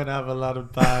podcast's going to have a lot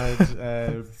of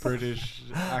bad British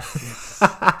accents."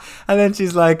 And then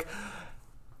she's like,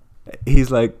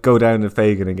 he's like, "Go down to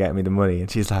Fagin and get me the money,"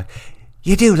 and she's like,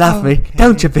 "You do love me,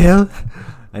 don't you, Bill?"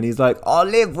 And he's like, "I'll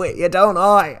live with you, don't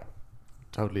I?"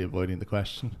 Totally avoiding the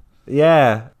question.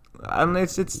 Yeah, and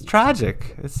it's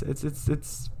tragic. It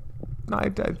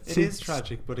is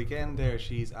tragic, but again, there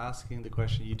she's asking the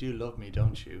question, "You do love me,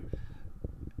 don't you?"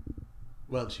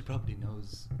 Well, she probably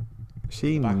knows.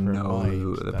 She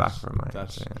knows the back of her mind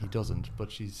that he doesn't, but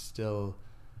she's still.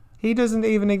 He doesn't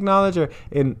even acknowledge her.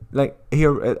 In like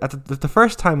here at the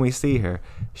first time we see her,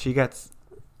 she gets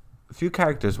a few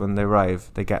characters when they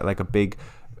arrive. They get like a big.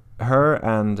 Her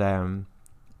and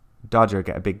Dodger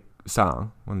get a big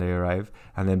song when they arrive,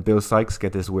 and then Bill Sikes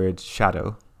get this weird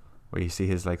shadow where you see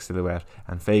his like silhouette,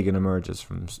 and Fagin emerges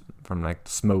from like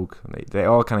smoke. And they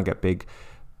all kind of get big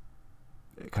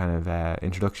kind of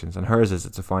introductions, and hers is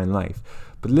It's a Fine Life.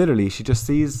 But literally, she just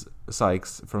sees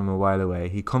Sykes from a while away.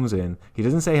 He comes in. He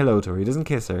doesn't say hello to her. He doesn't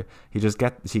kiss her.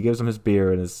 She gives him his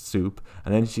beer and his soup,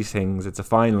 and then she sings It's a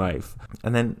Fine Life,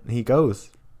 and then he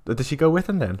goes. Does she go with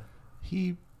him then?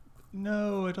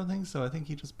 No, I don't think so. I think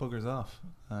he just buggers off,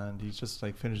 and he just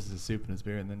like finishes his soup and his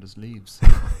beer, and then just leaves.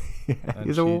 Yeah, and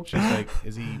she's like,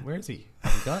 where is he?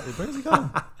 Where is he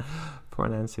gone? Poor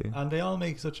Nancy. And they all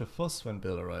make such a fuss when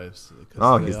Bill arrives,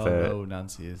 because they all know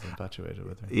Nancy is infatuated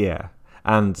with her. Yeah,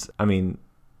 and I mean,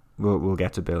 we'll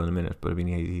get to Bill in a minute, but I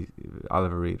mean,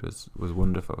 Oliver Reed was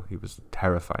wonderful. He was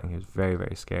terrifying. He was very,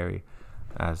 very scary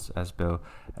as Bill.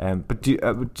 But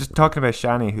just talking about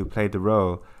Shani, who played the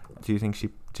role, do you think she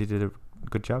did a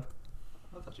good job?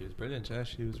 I thought she was brilliant. Yeah,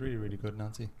 she was really, really good,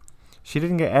 Nancy. She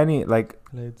didn't get any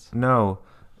Blades. No,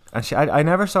 and I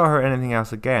never saw her anything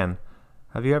else again.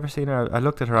 Have you ever seen her? I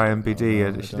looked at her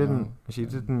IMDb.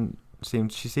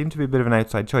 She seemed to be a bit of an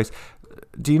outside choice.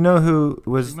 Do you know who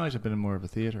was? She might have been in more of a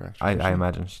theatre actor. I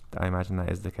imagine that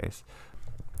is the case.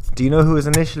 Do you know who was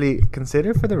initially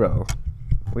considered for the role?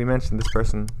 We mentioned this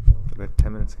person about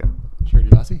 10 minutes ago. Shirley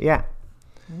Bassey? Yeah.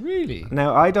 Really?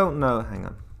 Now, I don't know. Hang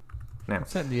on. Now.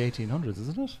 It's set in the 1800s,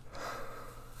 isn't it?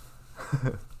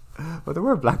 Well, there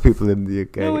were black people in the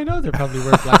UK. No, I know there probably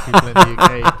were black people in the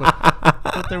UK,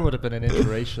 but there would have been an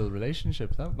interracial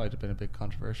relationship. That might have been a bit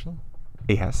controversial.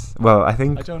 Yes. Well, I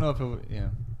think... I don't know if it would... Yeah.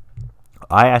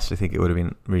 I actually think it would have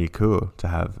been really cool to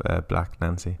have black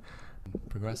Nancy.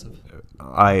 Progressive.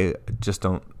 I just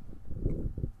don't...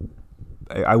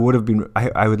 I would have been...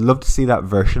 I would love to see that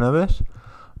version of it,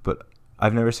 but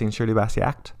I've never seen Shirley Bassey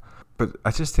act. But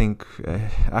I just think...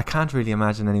 I can't really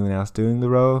imagine anyone else doing the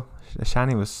role.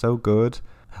 Shani was so good.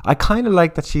 I kind of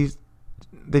like that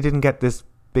they didn't get this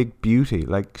big beauty.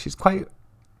 Like, she's quite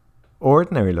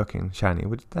ordinary looking,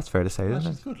 Shani. That's fair to say, isn't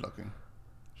it? She's good looking.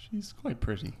 She's quite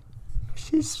pretty.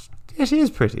 She is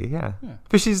pretty, yeah.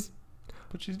 But she's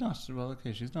not. Well,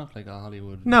 okay, she's not like a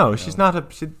Hollywood. No, she's not a.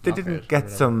 They didn't get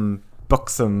some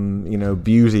buxom,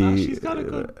 beauty. She's got a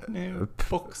good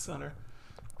books on her.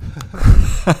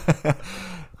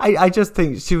 I just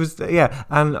think she was,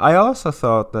 and I also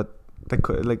thought that they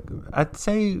could, I'd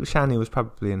say Shani was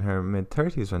probably in her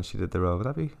mid-30s when she did the role. Would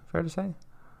that be fair to say?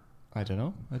 I don't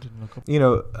know. I didn't look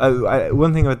up.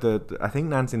 One thing about I think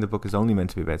Nancy in the book is only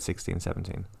meant to be about 16,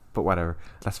 17. But whatever,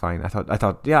 that's fine. I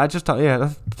thought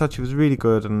she was really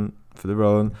good and for the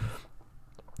role. And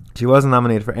she wasn't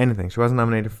nominated for anything. She wasn't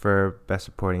nominated for Best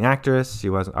Supporting Actress. She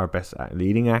wasn't our Best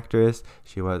Leading Actress.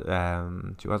 She wasn't.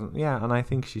 Yeah, and I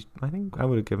think I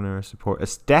would have given her a support.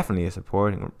 It's definitely a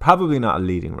supporting, probably not a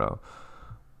leading role.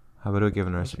 I would have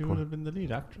given her a support. She would have been the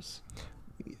lead actress.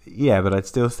 Yeah, but I'd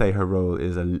still say her role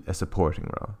is a supporting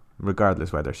role,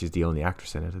 regardless whether she's the only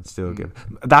actress in it. I'd still give.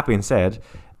 That being said,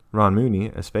 Ron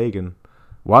Mooney as Fagin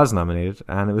was nominated,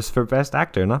 and it was for Best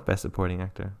Actor, not Best Supporting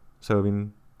Actor. So I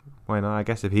mean, why not? I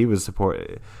guess if he was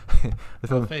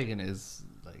Fagin is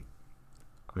like...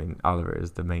 I mean, Oliver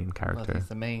is the main character. Well, he's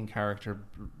the main character.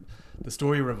 The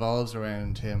story revolves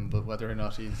around him, but whether or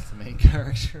not he's the main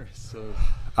character, so...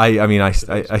 I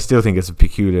still think it's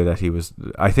peculiar that he was...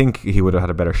 I think he would have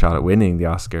had a better shot at winning the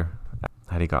Oscar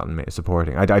had he gotten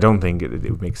supporting. I don't think it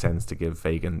would make sense to give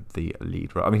Fagin the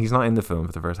lead role. I mean, he's not in the film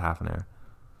for the first half an hour.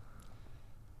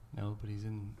 No, but he's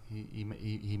in...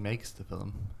 He makes the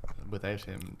film. Without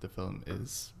him, the film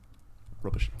is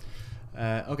rubbish.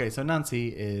 Okay, so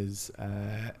Nancy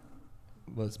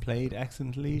was played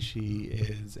excellently. She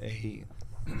is a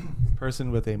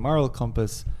person with a moral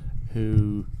compass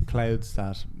who clouds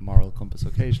that moral compass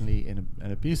occasionally in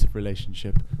an abusive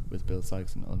relationship with Bill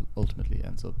Sykes, and ultimately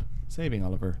ends up saving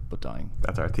Oliver but dying.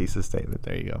 That's our thesis statement.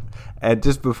 There you go.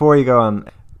 Just before you go on,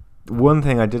 one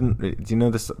thing I didn't... Do you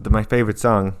know my favourite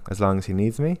song, As Long As He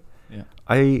Needs Me? Yeah.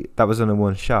 That was in a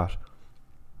one shot,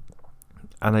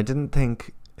 and I didn't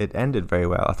think it ended very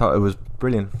well. I thought it was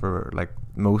brilliant for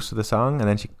most of the song, and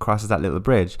then she crosses that little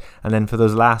bridge, and then for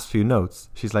those last few notes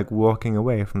she's walking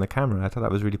away from the camera. I thought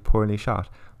that was really poorly shot,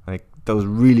 those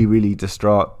really, really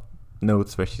distraught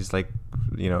notes where she's the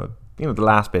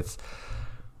last bits,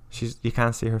 you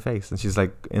can't see her face, and she's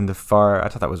in the far... I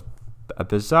thought that was a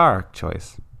bizarre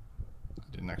choice.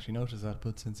 Didn't actually notice that,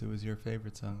 but since it was your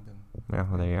favourite song, then... Yeah,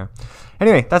 well, there you are.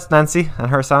 Anyway, that's Nancy and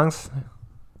her songs.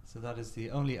 So that is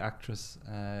the only actress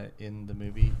in the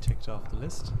movie ticked off the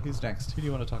list. Who's next? Who do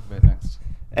you want to talk about next?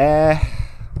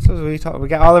 So we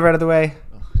get Oliver out of the way.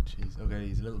 Oh, jeez. Okay,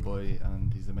 he's a little boy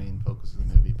and he's the main focus of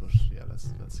the movie, but yeah, let's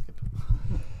skip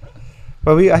him.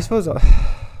 Well, I suppose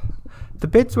the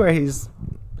bits where he's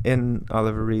in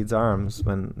Oliver Reed's arms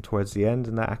when towards the end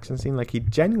in that action scene, like he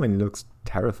genuinely looks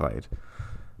terrified.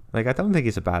 Like I don't think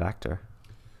he's a bad actor.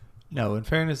 No, in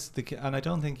fairness, and I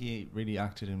don't think he really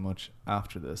acted in much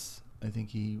after this. I think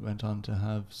he went on to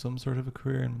have some sort of a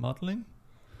career in modelling.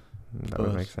 That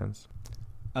would make sense.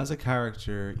 As a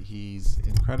character, he's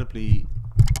incredibly...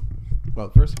 Well,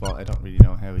 first of all, I don't really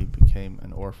know how he became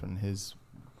an orphan. His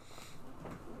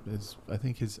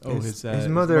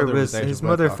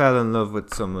mother fell in love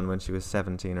with someone when she was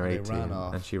 17 or 18,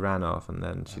 and she ran off, and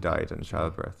then she died in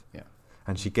childbirth. Yeah,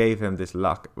 and she gave him this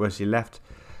lock. Well, she left.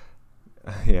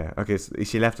 So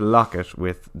she left a locket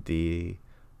with the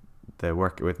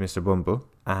work with Mr. Bumble.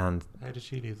 And how did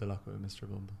she leave the locket with Mr.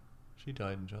 Bumble? She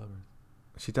died in childbirth.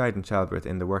 She died in childbirth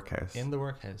in the workhouse. In the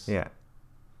workhouse. Yeah.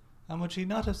 And would she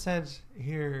not have said,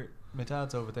 "Here, my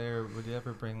dad's over there. Would you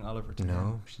ever bring Oliver to him?"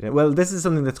 No. She didn't. Well, this is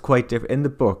something that's quite different in the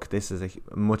book. This is a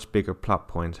much bigger plot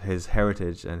point. His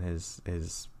heritage and his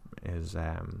is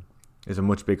a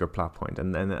much bigger plot point.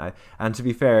 And to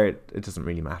be fair, it doesn't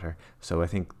really matter. So I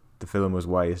think the film was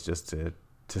wise just to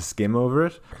skim over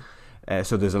it.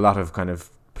 So there's a lot of kind of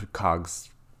cogs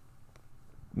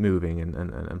moving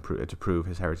and to prove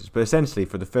his heritage. But essentially,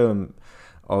 for the film,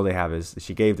 all they have is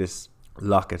she gave this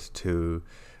locket to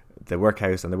the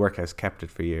workhouse, and the workhouse kept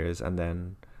it for years. And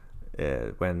then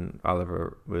when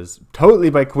Oliver was totally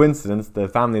by coincidence, the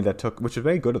family that which was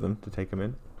very good of them to take him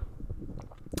in,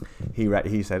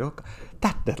 he said, "Oh,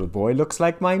 that little boy looks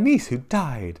like my niece who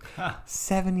died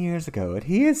 7 years ago, and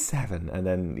he is 7." And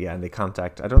then and they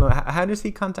contact. I don't know how does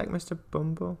he contact Mr.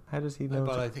 Bumble? How does he know?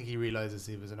 But I think he realizes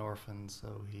he was an orphan,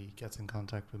 so he gets in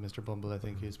contact with Mr. Bumble. I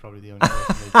think he was probably the only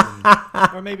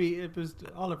orphan, or maybe it was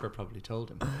Oliver probably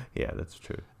told him. Yeah, that's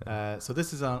true. So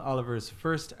this is on Oliver's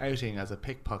first outing as a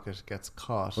pickpocket gets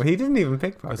caught. Well, he didn't even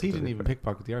pickpocket. Because he didn't even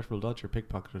pickpocket. The Artful Dodger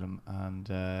pickpocketed him,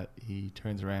 and he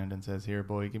turns around and says, "Here,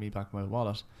 boy, give me back my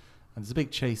wallet." And there's a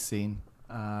big chase scene.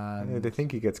 They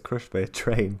think he gets crushed by a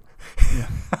train.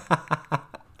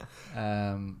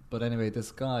 But anyway,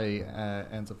 this guy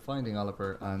ends up finding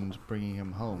Oliver and bringing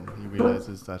him home. He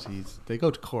realizes that they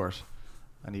go to court,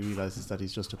 and he realizes that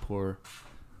he's just a poor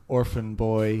orphan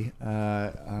boy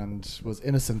and was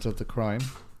innocent of the crime,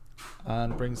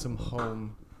 and brings him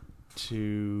home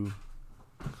to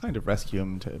kind of rescue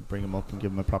him, to bring him up and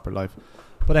give him a proper life.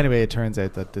 But anyway, it turns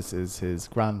out that this is his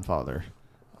grandfather,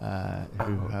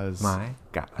 who has my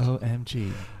God,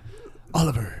 OMG,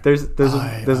 Oliver. There's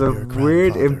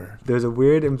a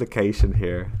weird implication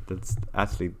here that's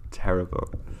actually terrible,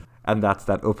 and that's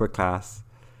that upper class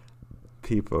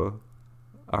people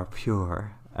are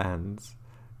pure and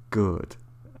good.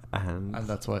 And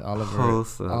that's why Oliver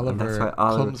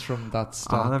comes from that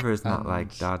stock. Oliver's not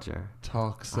like Dodger.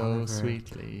 Talks so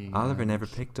sweetly. Oliver never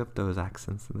picked up those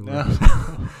accents in the movie.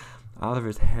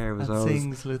 Oliver's hair was always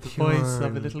sings with the voice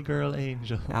of a little girl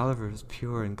angel. Oliver was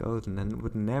pure and golden and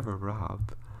would never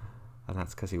rob, and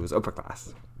that's because he was upper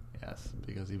class. Yes,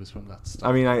 because he was from that stock.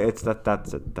 I mean,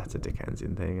 that's a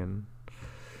Dickensian thing, and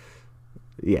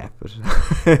yeah, but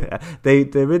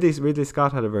Ridley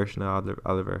Scott had a version of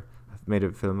Oliver. Made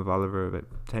a film of Oliver about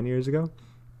 10 years ago,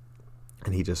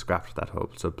 and he just scrapped that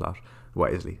whole subplot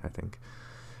wisely, I think,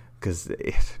 because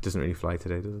it doesn't really fly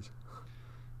today, does it?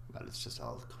 Well, it's just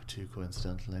all too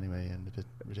coincidental anyway, and a bit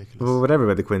ridiculous. Well, whatever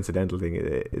about the coincidental thing,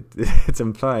 it's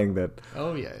implying that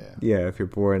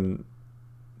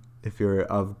if you're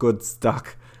of good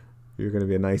stock, you're going to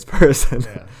be a nice person.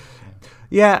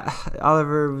 Yeah,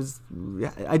 Oliver was.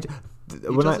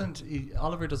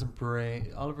 Oliver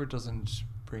doesn't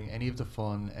bring any of the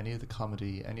fun, any of the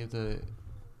comedy, any of the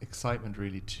excitement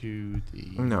really to the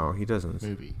he doesn't.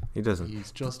 Movie. He doesn't.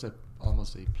 He's just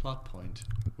almost a plot point,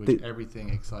 which everything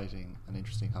exciting and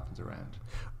interesting happens around.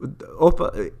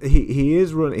 He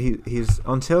is running. He's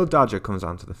until Dodger comes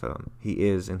onto the film. He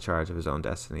is in charge of his own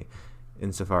destiny,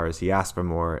 insofar as he asks for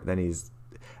more. Then he's,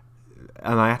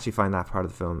 and I actually find that part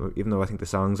of the film, even though I think the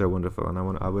songs are wonderful, and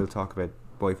I will talk about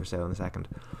Boy for Sale in a second.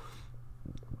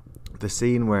 The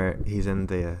scene where he's in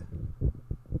the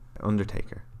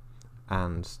Undertaker,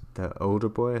 and the older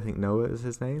boy, I think Noah is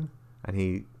his name, and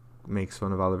he makes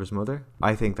fun of Oliver's mother.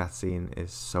 I think that scene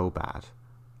is so bad.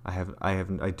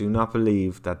 I do not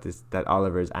believe that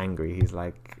Oliver is angry. He's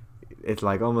like, it's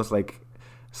like almost like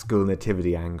school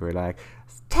nativity anger, like,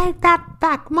 take that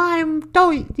back,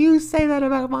 don't you say that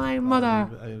about my mother.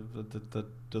 That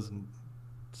doesn't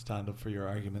stand up for your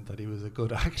argument that he was a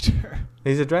good actor.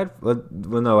 He's a dreadful.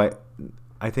 Well, no,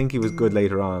 I think he was good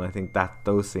later on. I think that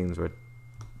those scenes were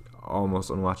almost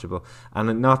unwatchable.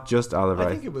 And not just Oliver.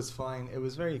 I think it was fine. It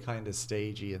was very kind of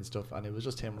stagey and stuff, and it was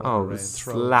just him running Oh, it around was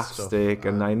throwing slapstick,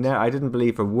 stuff, and I didn't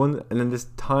believe for one. And then this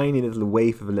tiny little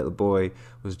waif of a little boy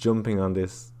was jumping on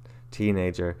this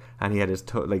teenager, and he had his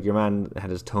like your man had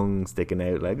his tongue sticking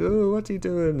out, like, oh, what's he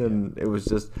doing? And it was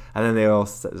just, and then they all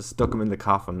stuck him in the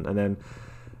coffin, and then.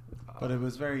 But it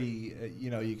was very,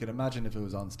 you can imagine if it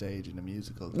was on stage in a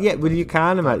musical. Yeah, well, you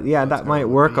can imagine. Yeah, that might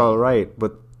work all right,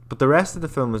 but the rest of the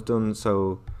film was done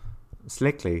so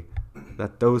slickly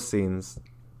that those scenes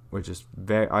were just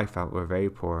I felt were very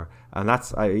poor. And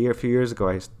that's a few years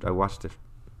ago I watched it,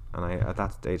 and at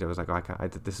that stage I was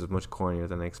like, this is much cornier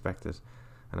than I expected,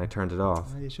 and I turned it off.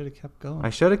 You should have kept going.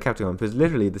 I should have kept going, because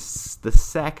literally the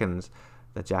second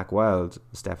that Jack Wilde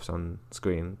steps on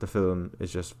screen, the film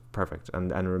is just perfect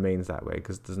and remains that way,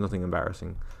 because there's nothing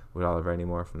embarrassing with Oliver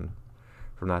anymore from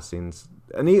that scenes.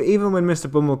 And even when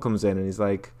Mr. Bumble comes in and he's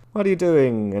like, what are you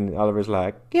doing? And Oliver's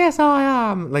like, yes, I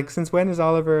am. Like, since when is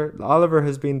Oliver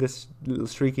has been this little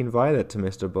shrieking violet to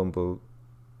Mr. Bumble,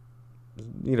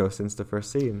 since the first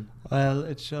scene. Well,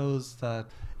 it shows that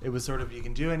it was sort of, you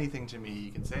can do anything to me,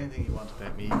 you can say anything you want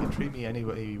about me, you can treat me any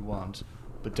way you want,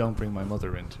 but don't bring my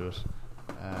mother into it.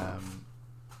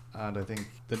 And I think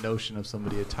the notion of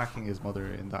somebody attacking his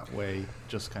mother in that way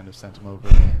just kind of sent him over.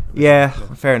 Yeah,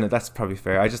 fair enough. That's probably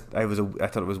fair. I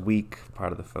thought it was weak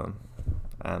part of the film,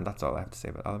 and that's all I have to say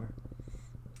about Oliver.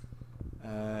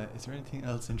 Is there anything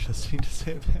else interesting to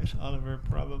say about Oliver?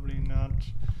 Probably not.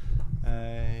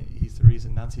 He's the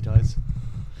reason Nancy dies.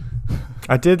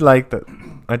 I did like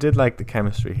the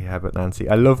chemistry he had with Nancy.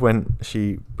 I love when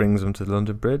she brings him to the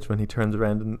London Bridge, when he turns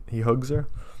around and he hugs her.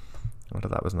 I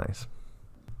thought that was nice.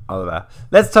 All of that.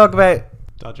 Let's talk about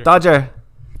Dodger.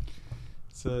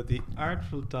 So the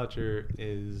Artful Dodger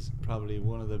is probably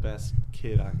one of the best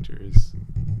kid actors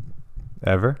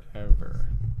ever.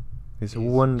 He's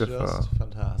wonderful. Just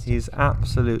fantastic. He's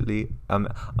absolutely.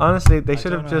 Honestly, they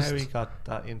should have just. I don't know how he got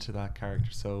that into that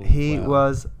character so. He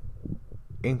was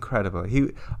incredible.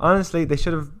 Honestly, they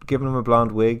should have given him a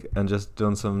blonde wig and just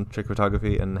done some trick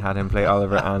photography and had him play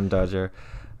Oliver and Dodger.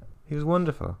 He was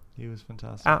wonderful. He was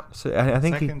fantastic. Absolutely. I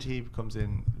think he comes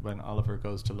in when Oliver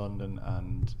goes to London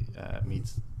and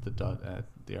meets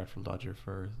the Artful Dodger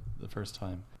for the first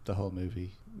time. The whole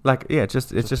movie, it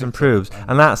just improves.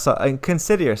 And that's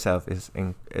Consider Yourself is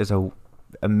a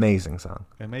amazing song.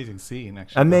 Amazing scene,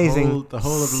 actually. Amazing. The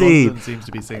whole of London seems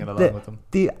to be singing along with them.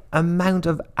 The amount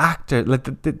of actors, like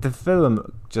the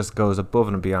film, just goes above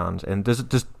and beyond. And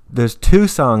there's two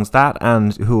songs, that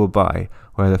and Who Will Buy,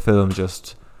 where the film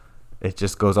just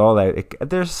goes all out.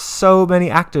 There's so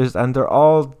many actors, and they're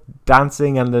all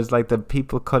dancing, and there's like the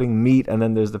people cutting meat, and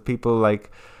then there's the people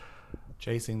like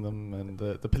chasing them, and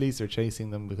the police are chasing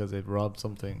them because they've robbed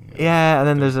something. Yeah, and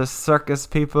then there's a circus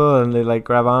people, and they like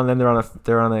grab on, and then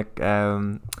they're on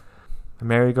a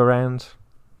merry-go-round.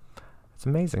 It's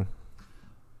amazing.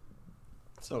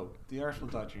 So the Artful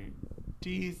Dodger, do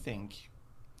you think,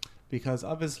 because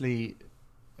obviously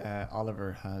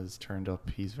Oliver has turned up,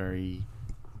 he's very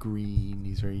green,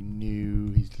 he's very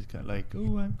new, he's just kind of like,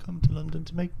 oh, I've come to London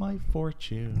to make my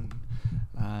fortune,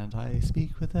 and I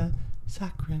speak with a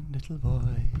saccharine little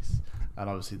voice, and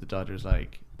obviously the Dodger's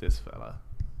like, this fella,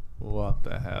 what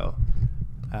the hell,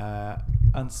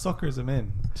 and suckers him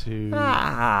in to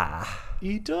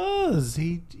he does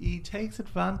he takes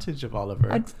advantage of Oliver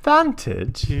to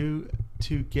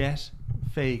get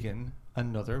Fagin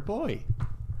another boy.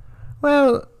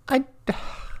 Well,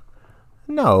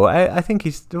 no, I think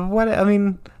he's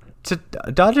Dodger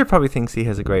probably thinks he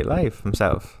has a great life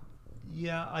himself.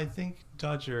 Yeah, I think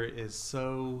Dodger is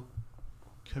so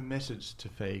committed to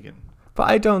Fagin.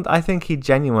 But I think he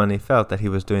genuinely felt that he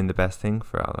was doing the best thing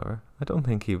for Oliver. I don't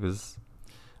think he was.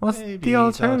 What's Maybe the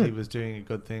alternative? He thought he was doing a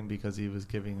good thing because he was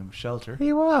giving him shelter.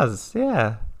 He was,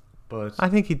 yeah. But I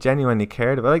think he genuinely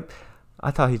cared about.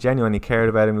 I thought he genuinely cared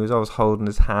about him. He was always holding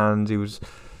his hand.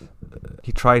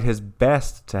 He tried his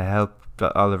best to help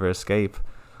Oliver escape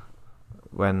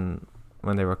when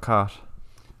they were caught.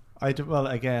 I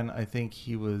think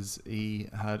he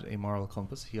had a moral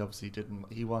compass. He obviously didn't.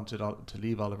 He wanted to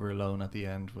leave Oliver alone at the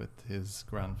end with his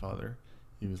grandfather.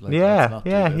 He was like, let's not do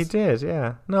this. He did.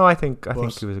 Yeah. No, I think he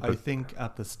was a good. I think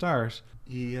at the start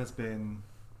he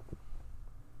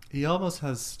almost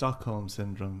has Stockholm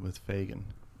syndrome with Fagin.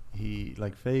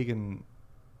 Fagin,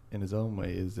 in his own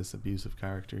way, is this abusive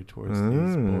character towards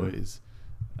these boys,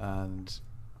 and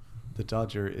the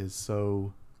Dodger is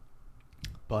so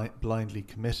blindly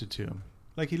committed to him.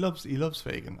 Like he loves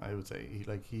Fagin. I would say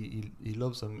he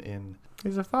loves him in.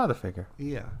 He's a father figure.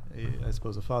 Yeah, I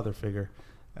suppose a father figure,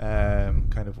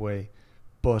 kind of way,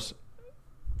 but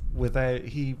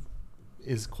he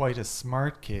is quite a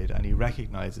smart kid, and he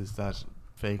recognizes that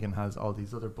Fagin has all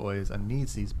these other boys and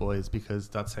needs these boys because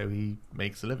that's how he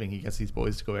makes a living. He gets these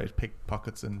boys to go out, pick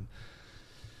pockets and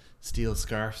steal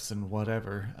scarves and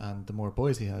whatever, and the more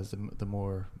boys he has, the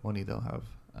more money they'll have.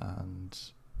 And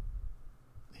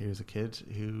here's a kid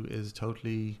who is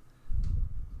totally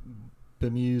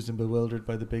bemused and bewildered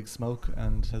by the big smoke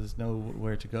and has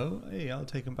nowhere to go. Hey, I'll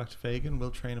take him back to Fagin,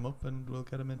 we'll train him up and we'll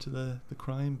get him into the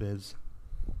crime biz.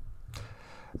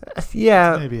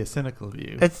 Yeah, it's maybe a cynical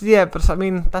view. But I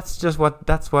mean, that's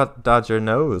what Dodger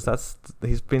knows.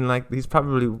 He's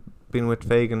probably been with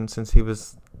Fagin since he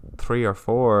was 3 or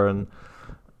 4,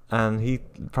 and he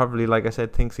probably, like I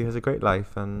said, thinks he has a great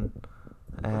life, and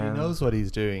he knows what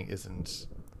he's doing isn't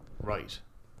right.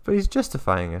 But he's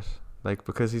justifying it, like,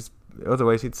 because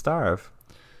otherwise he'd starve.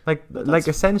 Like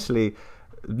essentially,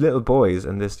 little boys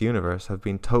in this universe have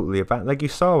been totally abandoned. Like, you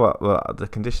saw what the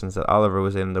conditions that Oliver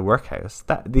was in the workhouse.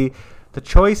 That the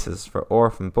choices for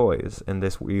orphan boys in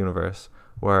this universe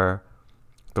were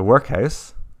the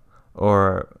workhouse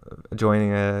or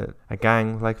joining a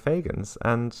gang like Fagin's.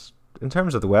 And in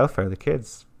terms of the welfare of the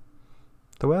kids,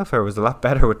 the welfare was a lot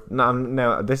better with...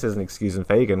 Now, this isn't excusing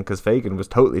Fagin, because Fagin was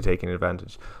totally taking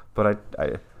advantage. But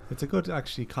I it's a good,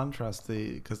 actually, contrast,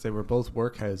 because they were both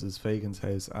workhouses, Fagin's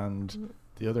house and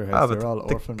the other house. They're all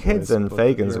orphan boys. The kids in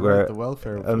Fagin's were... the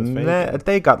welfare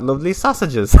they got lovely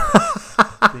sausages.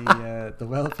 the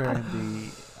welfare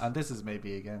and this is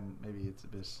maybe it's a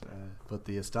bit... but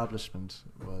the establishment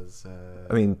was...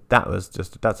 I mean,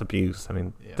 that's abuse. I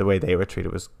mean, the way they were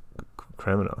treated was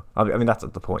criminal. I mean, that's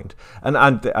the point. And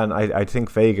I think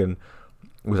Fagin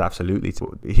was absolutely...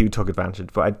 he took advantage,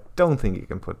 but I don't think you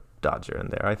can put Dodger in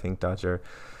there. I think Dodger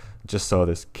just saw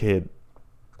this kid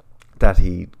that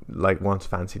he once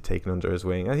fancied taking under his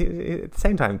wing. And at the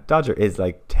same time, Dodger is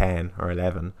 10 or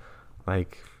 11. I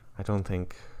don't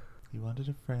think... He wanted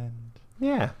a friend.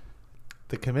 Yeah.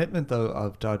 The commitment, though,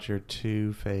 of Dodger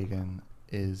to Fagin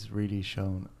is really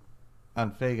shown.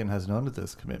 And Fagin has none of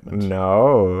this commitment.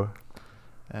 No.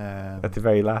 At the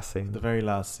very last scene. The very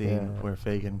last scene where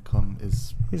Fagin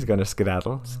he's going to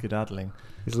skedaddling.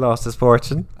 He's lost his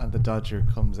fortune. And the Dodger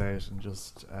comes out and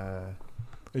just...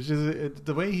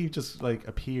 the way he just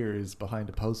appears behind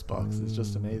a post box is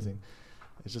just amazing.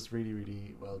 It's just really,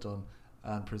 really well done.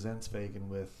 And presents Fagin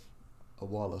with a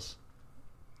wallet.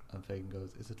 And Fagin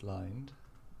goes, "Is it lined?"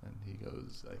 And he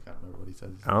goes, I can't remember what he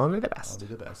says. Only the best.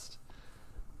 Only the best.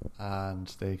 And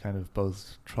they kind of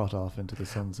both trot off into the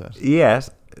sunset.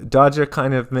 Yes. Dodger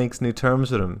kind of makes new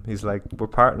terms with him. He's like, we're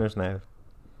partners now.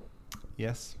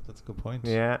 Yes, that's a good point.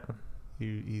 Yeah.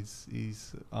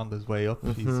 He's on his way up.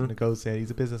 He's negotiating.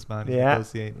 He's a businessman. He's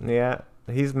negotiating. Yeah.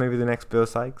 He's maybe the next Bill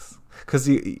Sykes. Because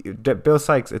Bill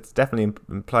Sykes, it's definitely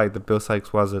implied that Bill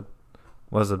Sykes was a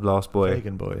lost boy.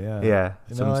 Fagin boy, yeah. Yeah,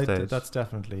 at some stage. That's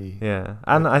definitely... Yeah.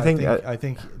 And I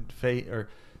think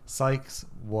Sykes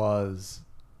was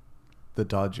the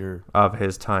Dodger... of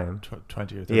his time.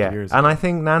 20 or 30 years and ago. I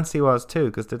think Nancy was too,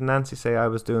 because didn't Nancy say, I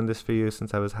was doing this for you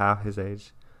since I was half his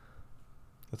age?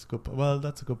 That's good. Well,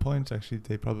 that's a good point, actually.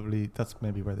 That's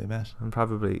maybe where they met. And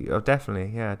probably... Oh,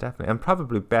 definitely. Yeah, definitely. And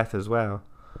probably Beth as well.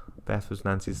 Beth was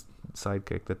Nancy's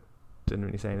sidekick that didn't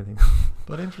really say anything.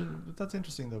 But that's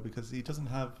interesting, though, because he doesn't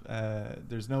have...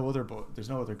 there's no other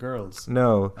girls.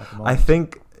 No. At the moment. I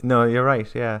think... No, you're right,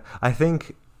 yeah. I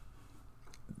think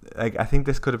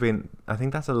this could have been... I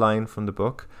think that's a line from the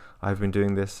book. I've been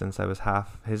doing this since I was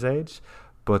half his age.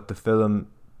 But the film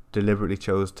deliberately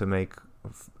chose to make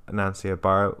Nancy a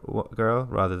bar girl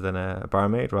rather than a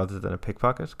barmaid, rather than a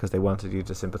pickpocket, because they wanted you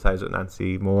to sympathise with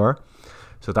Nancy more.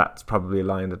 So that's probably a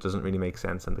line that doesn't really make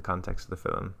sense in the context of the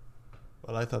film.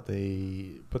 Well, I thought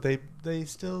they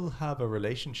still have a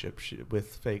relationship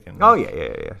with Fagin. Oh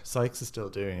yeah. Sykes is still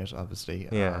doing it, obviously.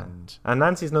 Yeah, and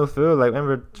Nancy's no fool.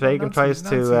 Remember, Fagin tries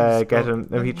to get him.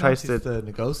 He tries to the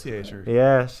negotiator.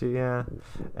 Yeah,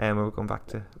 we're going back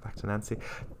to Nancy.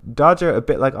 Dodger, a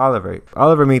bit like Oliver.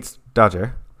 Oliver meets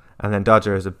Dodger, and then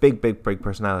Dodger has a big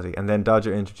personality, and then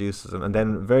Dodger introduces him, and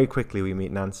then very quickly we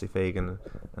meet Nancy, Fagin,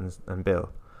 and Bill.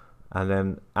 And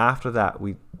then after that,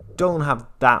 we don't have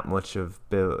that much of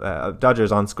Bill.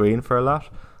 Dodger's on screen for a lot,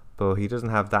 but he doesn't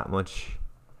have that much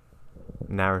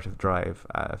narrative drive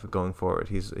for going forward.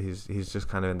 He's just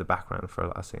kind of in the background for a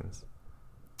lot of scenes.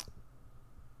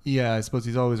 Yeah, I suppose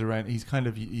he's always around.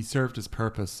 He served his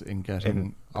purpose in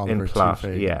getting Oliver in plot. to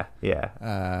Fagin. Yeah.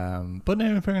 But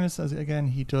now, in fairness, again,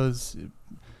 he does.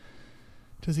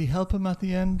 Does he help him at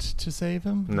the end to save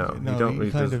him? No, he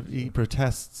don't. He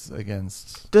protests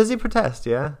against. Does he protest?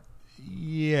 Yeah.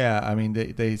 Yeah, I mean,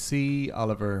 they see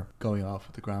Oliver going off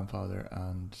with the grandfather,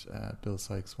 and Bill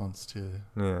Sikes wants to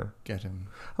Yeah. get him.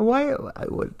 And why?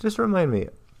 Just remind me,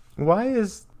 why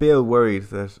is Bill worried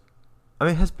that? I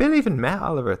mean, has Bill even met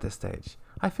Oliver at this stage?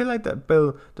 I feel like that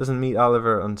Bill doesn't meet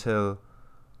Oliver until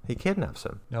he kidnaps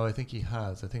him. No, I think he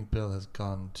has. I think Bill has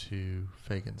gone to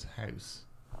Fagin's house.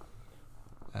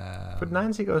 But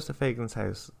Nancy goes to Fagin's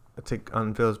house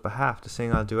on Bill's behalf to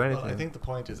sing "I'll do anything." Well, I think the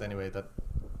point is anyway that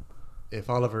if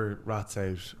Oliver rats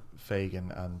out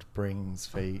Fagin and brings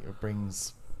the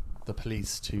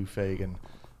police to Fagin,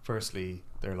 firstly,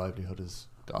 their livelihood is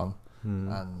gone,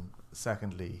 and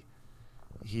secondly,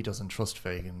 he doesn't trust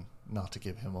Fagin not to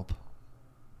give him up.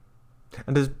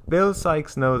 And does Bill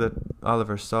Sikes know that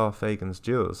Oliver saw Fagin's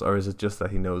jewels, or is it just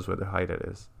that he knows where the hideout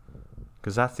is?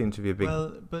 Because that seemed to be a big...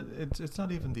 Well, but it's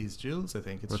not even these jewels, I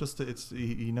think. It's just that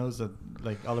he knows that,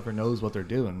 like, Oliver knows what they're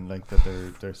doing, like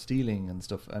that they're stealing and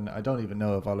stuff. And I don't even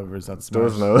know if Oliver's that smart.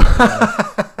 Does know.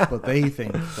 But they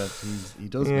think that he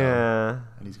does know,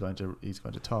 and he's going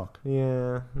to talk.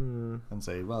 Yeah. And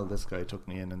say, well, this guy took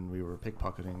me in and we were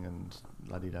pickpocketing and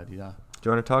la-di-da-di-da. Do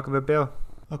you want to talk about Bill?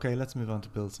 Okay, let's move on to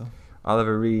Bill, so.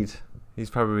 Oliver Reed. He's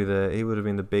probably he would have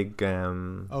been the big...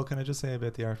 Oh, can I just say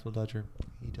about the Artful Dodger?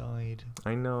 He died.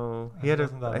 I know. He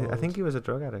wasn't that I think old. he was a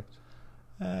drug addict.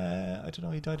 I don't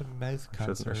know, he died of mouth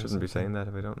cancer. I shouldn't be saying that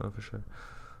if I don't know for sure.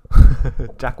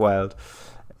 Jack Wilde.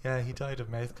 Yeah, he died of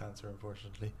mouth cancer,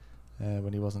 unfortunately,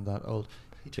 when he wasn't that old.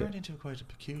 He turned into quite a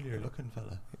peculiar looking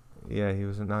fella. Yeah, he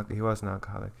was an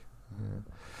alcoholic.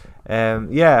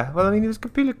 Yeah. Well, I mean, he was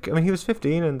completely... I mean, he was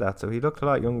 15 in that, so he looked a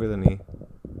lot younger than he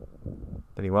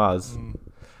was.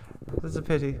 It's a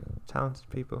pity. Talented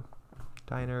people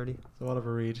dying early. So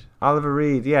Oliver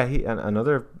Reed, yeah, he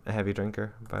another heavy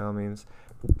drinker by all means.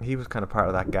 He was kind of part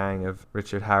of that gang of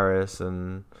Richard Harris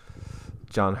and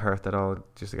John Hurt that all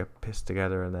just get pissed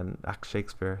together and then act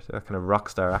Shakespeare. So that kind of rock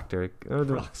star actor.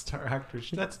 Rock star actor.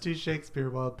 Let's do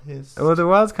Shakespeare while pissed. Well, there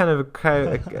was kind of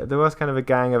a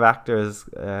gang of actors.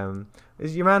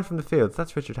 Is your man from the fields?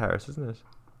 That's Richard Harris, isn't it?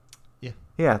 Yeah.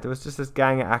 Yeah, there was just this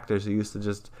gang of actors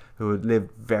who would live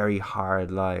very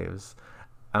hard lives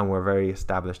and were very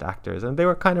established actors, and they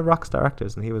were kind of rock star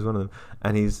actors, and he was one of them.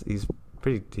 And he's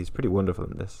pretty wonderful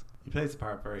in this. He plays the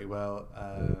part very well.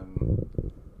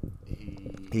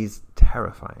 He's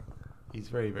terrifying. He's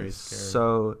very, very scary.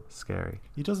 So scary.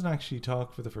 He doesn't actually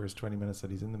talk for the first 20 minutes that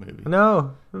he's in the movie.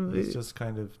 No. He's just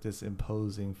kind of this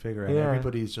imposing figure, and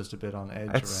everybody's just a bit on edge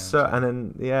it's around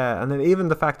him. And then even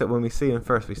the fact that when we see him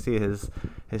first, we see his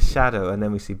shadow, and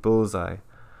then we see Bullseye,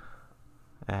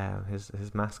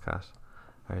 his mascot,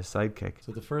 or his sidekick.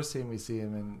 So the first scene we see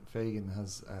him in, Fagin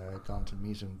has gone to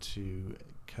meet him to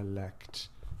collect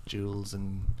jewels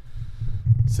and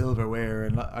silverware,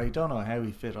 and I don't know how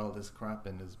he fit all this crap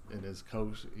in his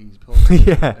coat. He's pulled an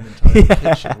entire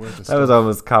kitchen worth of stuff. That was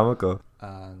almost comical.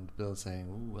 And Bill saying,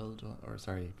 "Oh, well done," or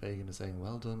sorry, Fagin is saying,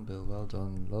 "Well done, Bill. Well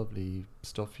done. Lovely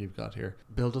stuff you've got here."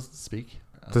 Bill doesn't speak.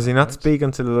 Does he not speak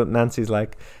until Nancy's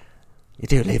like, "You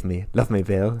do love me,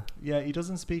 Bill"? Yeah, he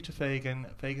doesn't speak to Fagin.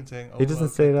 Fagin saying, "Oh, he doesn't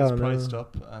say that. Priced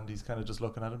up," and he's kind of just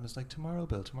looking at him. It's like, "Tomorrow,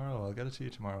 Bill. Tomorrow. I'll get it to you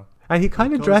tomorrow." And he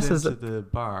kind of dresses into the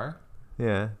bar.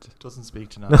 Yeah. Doesn't speak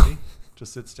to Nancy.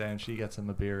 Just sits down. She gets him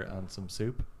a beer and some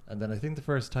soup. And then I think the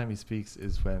first time he speaks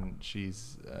is when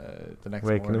she's the next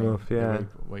waking morning. Him up, yeah.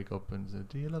 Wake up and say,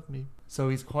 "Do you love me?" So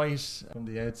he's quite, from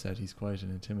the outset, he's quite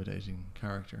an intimidating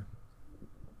character.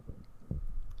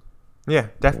 Yeah,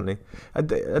 definitely.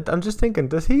 I'm just thinking,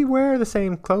 does he wear the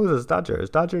same clothes as Dodger?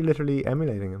 Is Dodger literally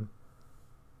emulating him?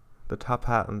 The top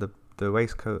hat and the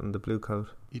waistcoat and the blue coat.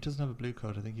 He doesn't have a blue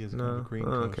coat. I think he has kind of a green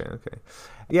coat. Okay.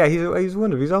 Yeah, he's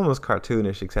wonderful. He's almost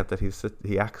cartoonish, except that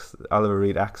Oliver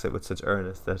Reed acts it with such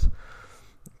earnest that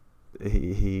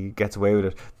he gets away with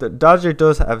it.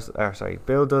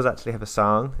 Bill does actually have a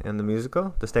song in the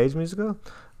musical, the stage musical,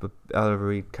 but Oliver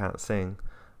Reed can't sing,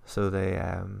 so they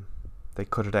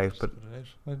cut it out. But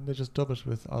why didn't they just dub it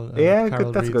with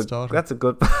Carol that's Reed's good. daughter? That's a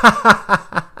good.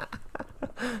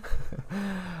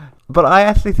 But I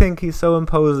actually think he's so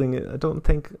imposing. I don't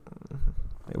think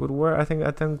it would work. I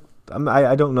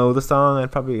don't know the song.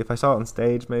 I'd probably, if I saw it on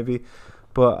stage, maybe.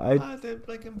 But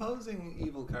like imposing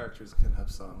evil characters can have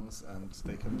songs, and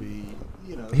they can be,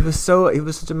 He was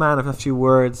such a man of a few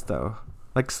words, though.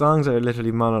 Like, songs are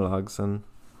literally monologues, and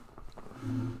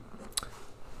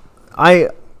I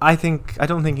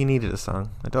don't think he needed a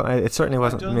song. It certainly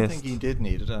wasn't missed. I don't think he did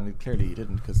need it, and clearly he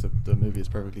didn't, because the movie is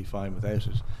perfectly fine without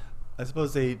it. I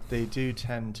suppose they do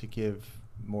tend to give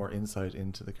more insight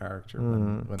into the character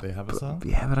when they have a song.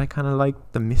 Yeah, but I kind of like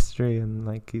the mystery, and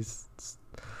like he's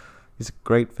He's a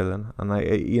great villain, and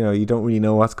you don't really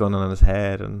know what's going on in his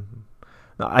head. And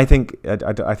no, I think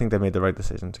they made the right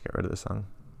decision to get rid of the song,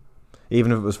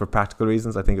 even if it was for practical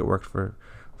reasons. I think it worked for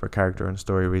character and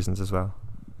story reasons as well.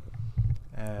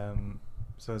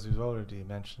 So as we've already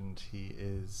mentioned, he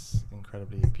is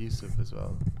incredibly abusive as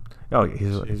well. Oh,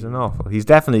 he's an awful. He's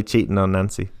definitely cheating on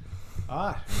Nancy.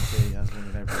 He has been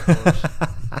in every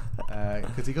report.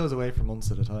 Because he goes away for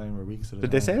months at a time or weeks at a time. Did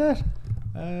they say that?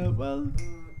 Well,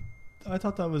 I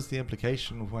thought that was the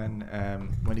implication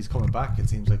when he's coming back. It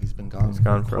seems like he's been gone. He's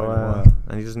gone for quite a while,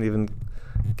 and he doesn't even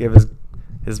give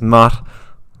his mot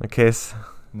a kiss.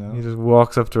 No, he just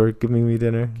walks up to her, give me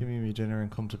dinner. Give me dinner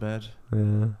and come to bed.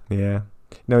 Yeah.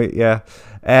 No, yeah.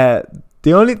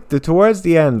 Towards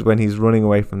the end, when he's running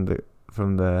away from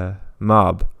the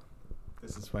mob.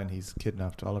 This is when he's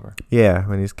kidnapped Oliver. Yeah,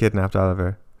 when he's kidnapped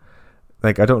Oliver.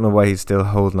 Like, I don't know why he's still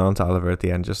holding on to Oliver at the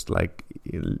end. Just like,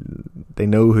 they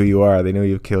know who you are. They know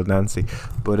you've killed Nancy.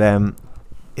 But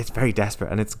it's very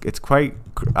desperate, and it's quite.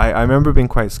 I remember being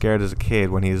quite scared as a kid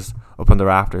when he's up on the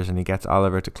rafters and he gets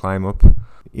Oliver to climb up.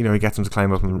 He gets him to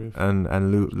climb up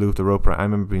and loop the rope. I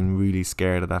remember being really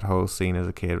scared of that whole scene as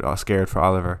a kid. I was scared for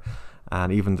Oliver,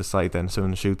 and even the sight then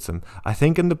someone shoots him. I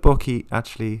think in the book he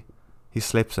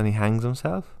slips and he hangs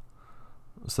himself.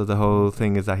 So the whole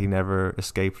thing is that he never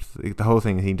escaped. The whole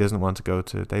thing, he doesn't want to go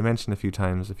to. They mentioned a few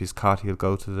times if he's caught, he'll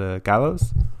go to the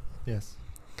gallows. Yes.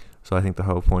 So I think the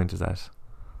whole point is that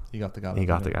he got the gallows. He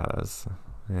got the gallows.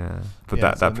 Yeah, but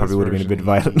that probably would have been a bit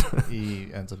violent. He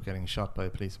ends up getting shot by a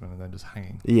policeman and then just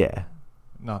hanging. Yeah.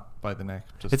 Not by the neck.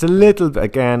 It's a little bit,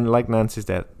 again, like Nancy's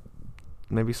death,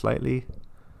 maybe slightly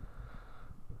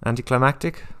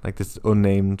anticlimactic. Like this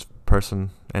unnamed person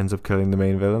ends up killing the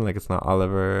main villain. Like it's not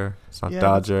Oliver, it's not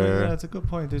Dodger. That's a good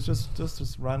point. It's just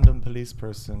this random police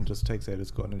person just takes out his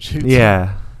gun and shoots.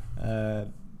 Yeah.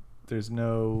 There's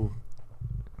no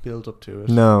build up to it.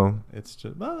 No. It's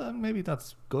just maybe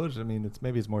that's good. I mean,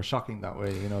 it's more shocking that way.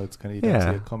 It's kind of you don't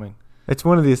see it coming. It's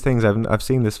one of these things. I've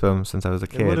seen this film since I was a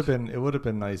kid. It would have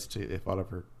been nice if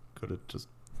Oliver could have just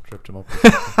tripped him up.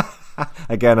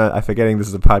 Again, I'm forgetting this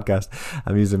is a podcast.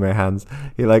 I'm using my hands.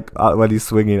 He when he's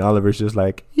swinging, Oliver's just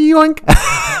like yoink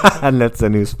and lets the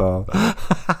noose fall.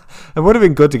 It would have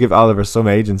been good to give Oliver some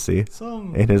agency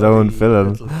in his own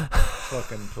film.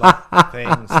 Fucking plot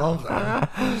thing, something.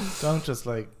 Don't just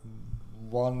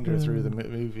wander through the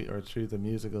movie or through the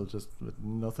musical just with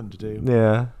nothing to do.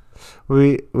 Yeah,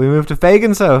 we move to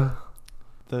Fagin. So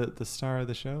the star of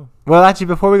the show. Well, actually,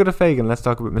 before we go to Fagin, let's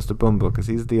talk about Mr. Bumble, because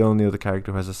he's the only other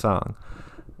character who has a song.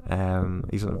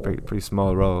 He's in a pretty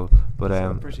small role, but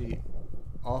a pretty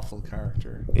awful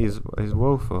character. He's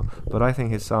woeful, but I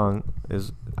think his song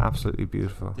is absolutely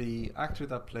beautiful. The actor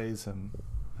that plays him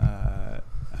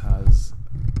has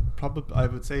I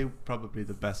would say probably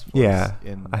the best voice. Yeah,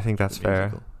 in I think that's fair.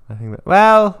 Musical. I think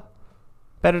that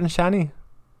better than Shani.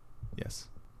 Yes,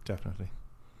 definitely.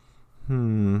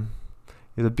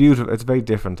 It's a very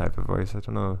different type of voice. I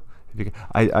don't know if you can.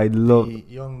 I love the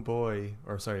young boy,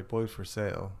 Boy for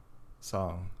Sale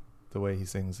song. The way he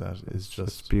sings that is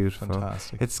just beautiful.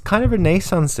 Fantastic. It's kind of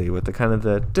Renaissance-y with the kind of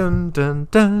the dun dun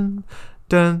dun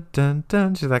dun dun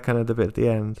dun. So that kind of the bit at the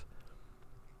end.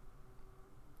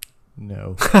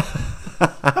 No.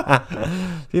 What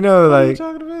are you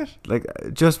talking about? Like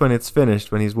just when it's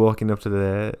finished, when he's walking up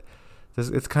to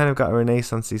it's kind of got a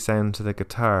Renaissance-y sound to the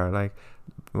guitar, like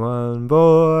one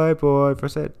boy for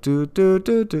set do do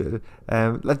do do.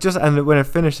 And when it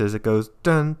finishes, it goes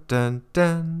dun dun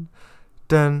dun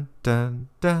dun dun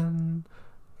dun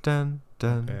dun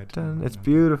dun dun. It's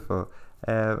beautiful,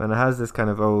 and it has this kind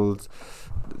of old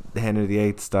Henry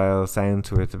VIII style sound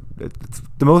to it. It's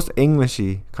the most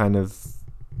Englishy kind of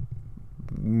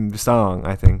song,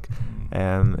 I think.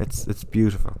 It's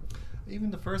beautiful. Even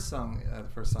the first song,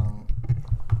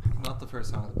 not the first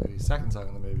song of the movie, second song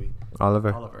in the movie,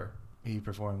 Oliver, he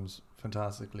performs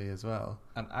fantastically as well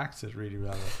and acts it really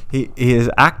well. His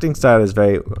acting style is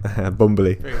very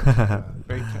bumbly,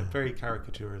 very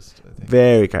caricaturist, I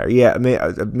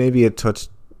think. Maybe a touch,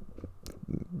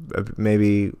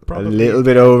 maybe probably a little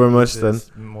bit over much than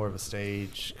more of a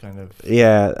stage kind of.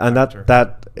 Yeah, and actor.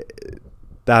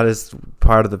 that is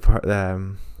part of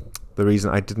the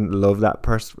reason I didn't love that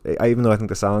person. Even though I think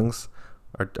the songs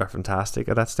are fantastic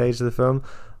at that stage of the film,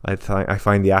 I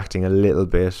find the acting a little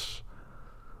bit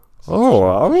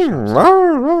a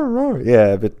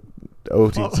bit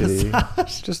OTT.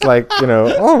 Just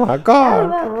oh my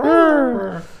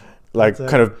god. Like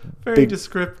kind of very big,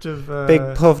 descriptive, big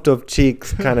puffed up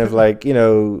cheeks, kind of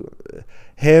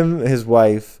him, his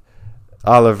wife,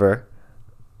 Oliver,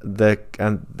 the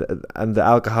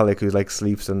alcoholic who like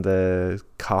sleeps in the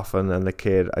coffin and the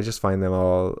kid, I just find them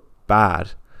all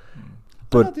bad.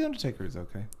 But the Undertaker is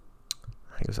okay.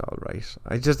 I think it was all right.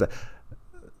 I just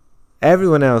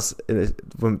everyone else in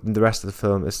the rest of the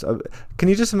film is. Can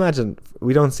you just imagine?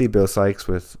 We don't see Bill Sikes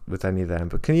with any of them,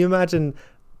 but can you imagine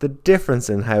the difference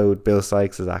in how Bill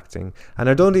Sikes is acting? And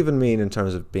I don't even mean in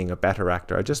terms of being a better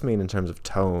actor. I just mean in terms of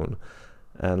tone.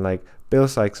 And like Bill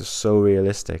Sikes is so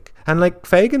realistic, and like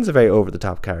Fagin's a very over the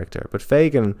top character, but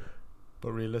Fagin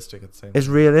realistic at the same is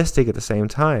realistic at the same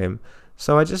time.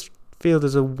 So I just feel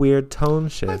there's a weird tone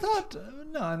shift. I thought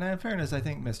no, and in fairness, I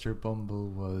think Mr. Bumble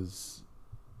was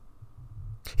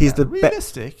he's the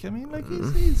realistic. I mean, like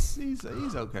he's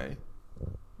okay.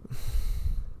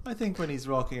 I think when he's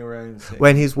walking around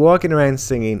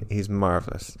singing, he's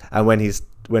marvelous, and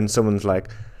when someone's like,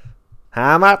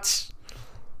 "How much?"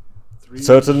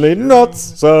 Certainly not,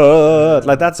 sir.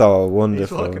 Like that's all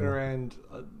wonderful. He's walking around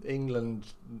England,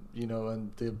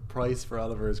 and the price for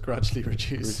Oliver is gradually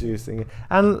reducing,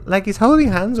 and like he's holding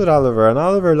hands with Oliver, and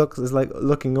Oliver is like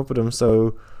looking up at him.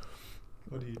 So,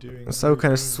 what are you doing? So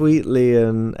kind of sweetly,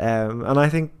 and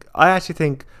I actually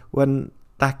think when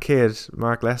that kid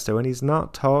Mark Lester, when he's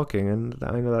not talking, and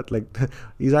I know that like I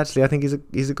think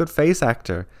he's a good face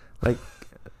actor, like.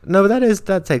 No, but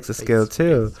that takes a skill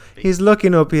too. He's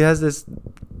looking up. He has this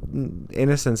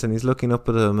innocence, and he's looking up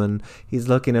at them, and he's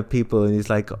looking at people, and he's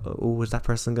like, "Oh, is that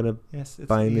person gonna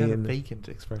buy me?" He had a vacant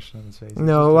expression on his face.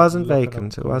 No, it wasn't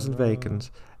vacant. It wasn't vacant.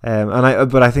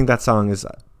 But I think that song is.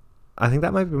 I think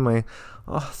that might be my.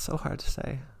 Oh, it's so hard to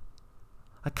say.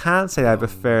 I can't say I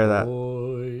prefer that.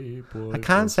 I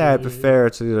can't say I prefer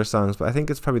it to the other songs, but I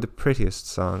think it's probably the prettiest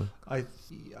song.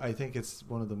 I think it's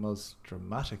one of the most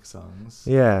dramatic songs.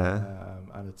 Yeah.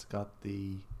 And it's got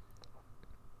a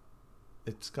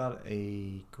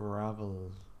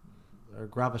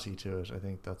gravity to it. I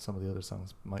think that some of the other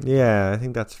songs might. Yeah, I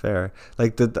think that's fair.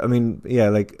 Like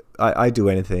I Do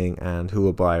Anything and Who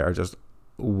Will Buy are just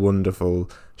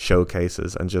wonderful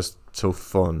showcases and just so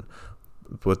fun.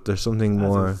 But there's something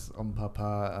more. As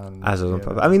Papa.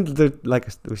 I mean, like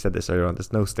we said this earlier on,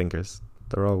 there's no stinkers.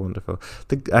 They're all wonderful.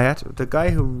 The guy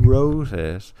who wrote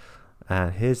it,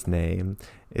 his name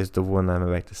is the one I'm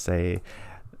about to say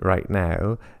right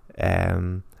now.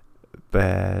 It's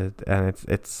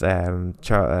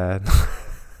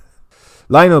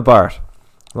Lionel Bart.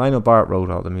 Lionel Bart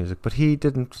wrote all the music, but he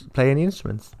didn't play any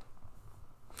instruments.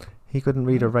 He couldn't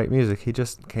read or write music. He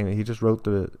just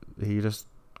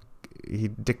he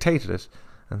dictated it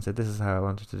and said, "This is how I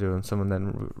wanted to do," and someone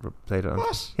then played it on.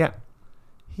 What? Yeah.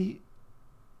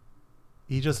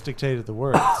 He just dictated the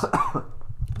words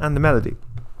and the melody.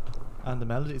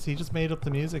 So he just made up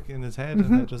the music in his head and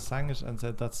then just sang it and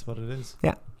said that's what it is.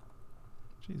 Yeah.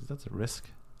 Jeez, that's a risk.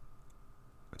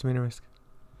 What do you mean a risk?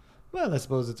 Well, I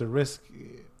suppose it's a risk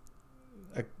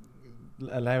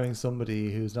allowing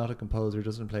somebody who's not a composer,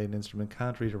 doesn't play an instrument,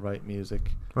 can't read or write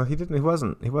music. Well, he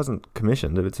wasn't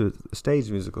commissioned. It was a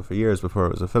stage musical for years before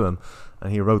it was a film,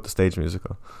 and he wrote the stage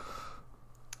musical.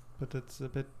 But it's a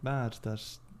bit mad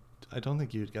that I don't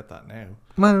think you'd get that now.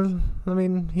 Well, I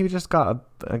mean, he just got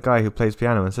a guy who plays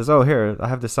piano and says, "Oh, here, I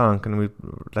have this song.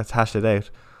 Let's hash it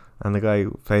out." And the guy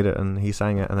played it and he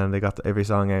sang it, and then they got every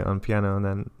song out on piano and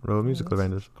then wrote a musical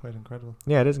around it. Quite incredible.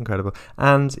 Yeah, it is incredible.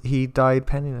 And he died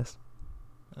penniless.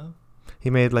 Oh.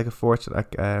 He made like a fortune.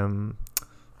 Like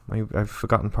I've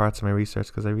forgotten parts of my research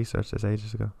because I researched this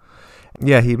ages ago.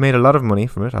 Yeah, he made a lot of money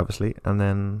from it, obviously, and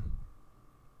then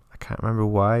I can't remember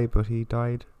why, but he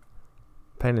died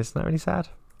penniless. Isn't that really sad?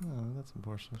 Oh, that's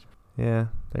unfortunate. Yeah,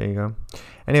 there you go.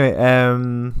 Anyway,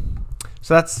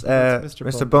 so that's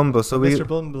Mr. Bumble. So Mr.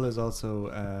 Bumble is also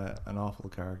an awful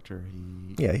character.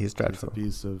 He's dreadful.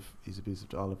 He's abusive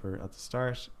to Oliver at the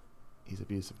start. He's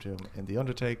abusive to him in The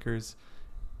Undertakers.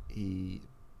 He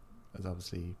is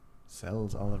obviously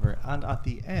sells Oliver, and at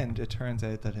the end it turns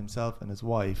out that himself and his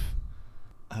wife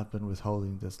have been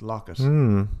withholding this locket.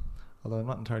 Although I'm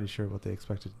not entirely sure what they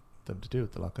expected them to do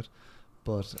with the locket,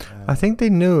 but I think they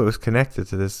knew it was connected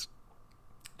to this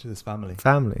family.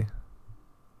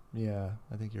 Yeah,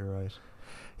 I think you're right.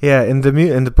 Yeah, in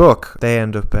the book they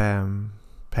end up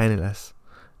penniless,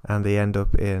 and they end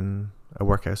up in a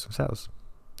workhouse themselves.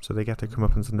 So they get their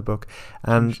comeuppance in the book,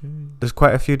 and there's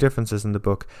quite a few differences in the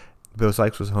book. Bill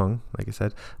Sikes was hung, like I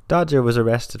said. Dodger was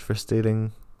arrested for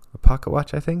stealing a pocket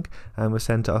watch, I think, and was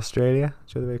sent to Australia.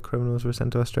 Do you know the way criminals were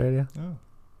sent to Australia? Oh,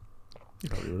 you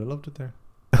probably would have loved it there.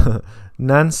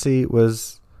 Nancy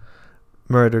was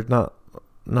murdered. Not.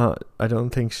 I don't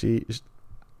think she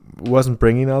wasn't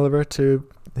bringing Oliver to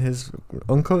his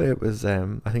uncle. It was.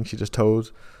 I think she just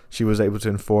told she was able to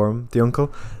inform the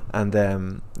uncle.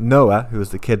 And Noah, who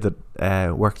was the kid that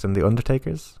worked in the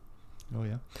Undertakers, Oh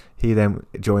yeah. he then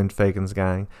joined Fagin's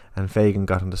gang, and Fagin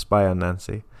got him to spy on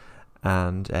Nancy.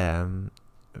 And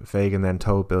Fagin then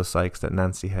told Bill Sikes that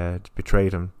Nancy had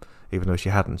betrayed him, even though she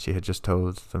hadn't. She had just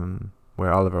told them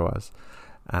where Oliver was.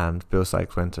 And Bill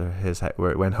Sikes went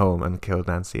home and killed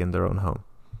Nancy in their own home.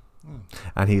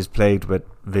 And he's plagued with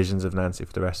visions of Nancy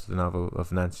for the rest of the novel,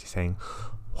 of Nancy saying,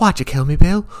 "Why'd you kill me,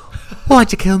 Bill?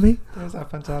 Why'd you kill me? There's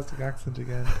that fantastic accent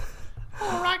again.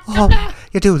 Oh,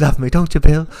 you do love me, don't you,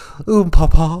 Bill?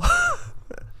 Papa."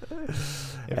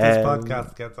 If this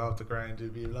podcast gets off the ground,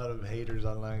 there'll be a lot of haters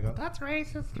online going, "That's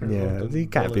racist." Yeah, you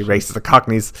can't be racist to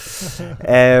Cockneys.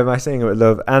 I saying it with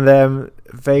love. And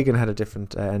Fagin had a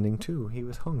different ending too. He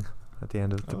was hung at the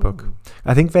end of the book.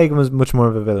 I think Fagin was much more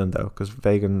of a villain though, because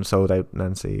Fagin sold out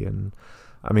Nancy, and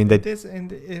I mean in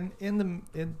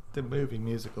the movie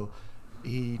musical,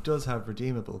 he does have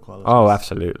redeemable qualities. Oh,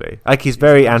 absolutely! Like he's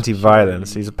very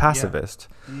anti-violence. He's a pacifist.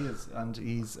 Yeah, he is, and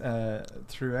he's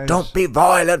throughout. Don't be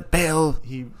violent, Bill.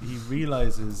 He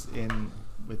realizes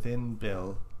within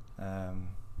Bill,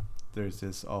 there's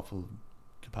this awful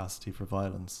capacity for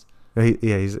violence.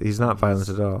 He's not violent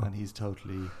at all, and he's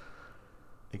totally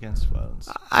against violence.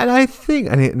 And I think,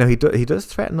 he does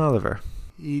threaten Oliver.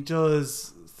 He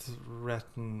does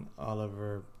threaten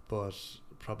Oliver, but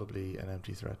probably an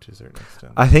empty threat to a certain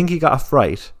extent. I think he got a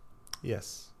fright.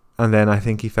 Yes. And then I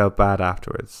think he felt bad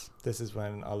afterwards. This is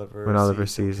when Oliver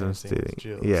sees him stealing.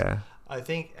 Yeah. I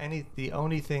think the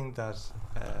only thing that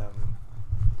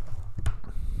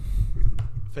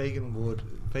Fagin will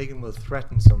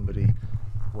threaten somebody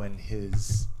when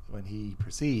he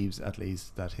perceives, at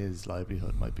least, that his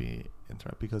livelihood might be in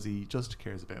threat, because he just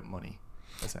cares about money,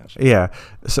 essentially. Yeah.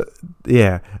 So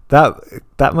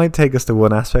that might take us to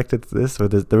one aspect of this, where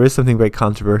there is something very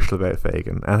controversial about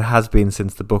Fagin, and has been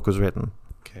since the book was written.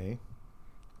 Okay.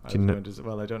 I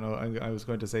don't know. I was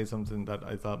going to say something that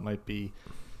I thought might be,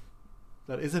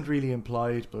 that isn't really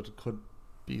implied, but could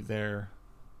be there.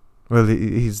 Well,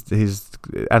 he's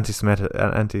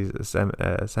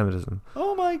anti-Semitism.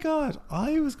 Oh my God!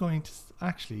 I was going to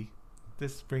actually.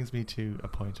 This brings me to a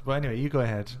point. But anyway, you go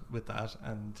ahead with that,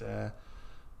 and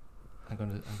I'm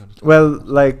going to. Well,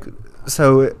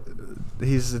 so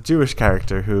he's a Jewish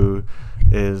character who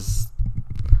is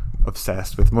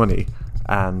obsessed with money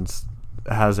and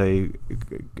has a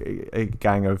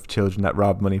gang of children that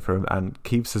rob money from him, and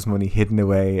keeps his money hidden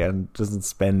away and doesn't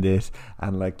spend it,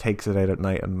 and takes it out at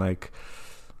night, and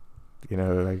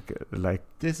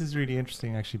this is really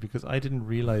interesting actually, because I didn't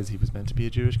realize he was meant to be a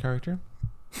Jewish character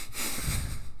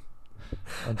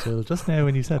until just now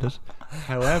when you said it.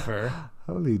 However,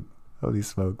 holy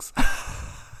smokes.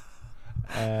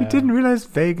 You didn't realize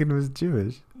Fagin was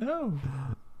Jewish? No.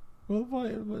 Well,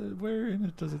 where in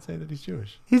it does it say that he's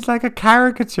Jewish? He's like a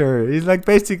caricature. He's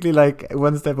basically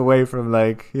one step away from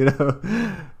Mazel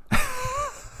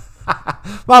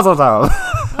tov.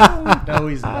 No,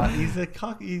 he's not. He's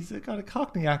got a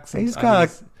Cockney accent. He's got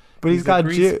a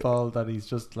greaseball that he's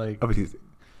just like. Oh, but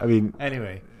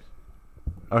anyway.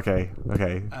 Okay.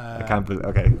 I can't believe.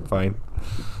 Okay, fine.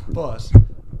 But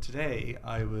today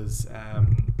I was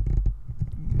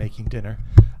making dinner,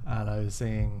 and I was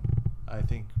saying, I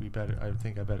think I better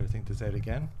think this out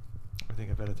again. I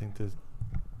think I better think this.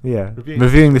 Yeah,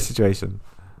 reviewing the situation.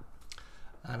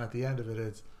 And at the end of it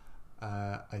is,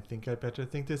 I think I better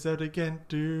think this out again.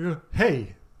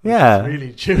 Hey. Yeah.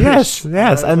 Really Jewish.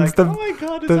 Yes. And oh my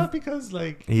God, is that because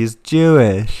he's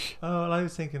Jewish? Oh, well, I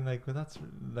was thinking well, that's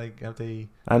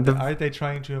are they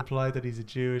trying to imply that he's a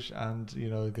Jewish, and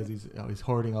because he's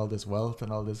hoarding all this wealth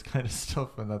and all this kind of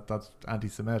stuff, and that's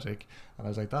anti-Semitic? And I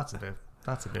was like, that's a bit.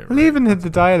 Well, even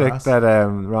the dialect that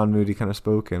Ron Moody kind of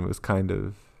spoke in was kind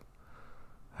of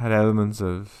had elements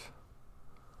of.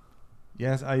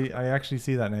 Yes, I actually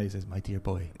see that now. He says, "My dear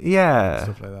boy." Yeah.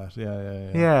 Stuff like that.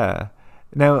 Yeah. Yeah.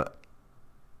 Now,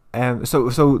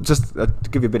 so just to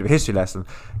give you a bit of a history lesson,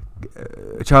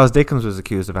 Charles Dickens was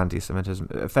accused of anti-Semitism.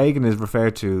 Fagin is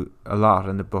referred to a lot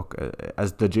in the book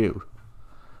as the Jew,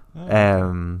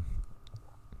 and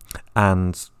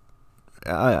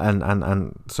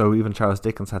so even Charles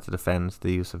Dickens had to defend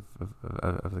the use of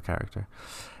the character.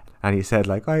 And he said,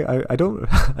 I don't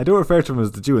refer to him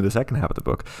as the Jew in the second half of the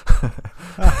book.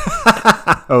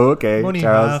 Oh, okay, Money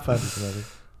Charles. Half anti-Semitic.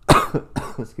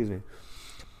 Excuse me.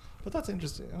 But that's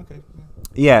interesting. Okay.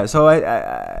 Yeah. So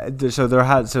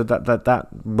that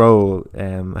role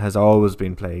has always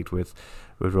been plagued with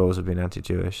roles of being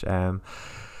anti-Jewish.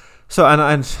 So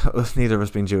and neither of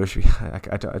us being Jewish, I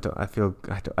feel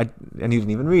and you didn't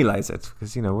even realize it,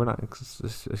 because we're not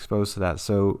exposed to that.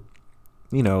 So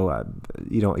you want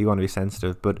to be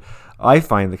sensitive, but I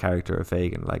find the character of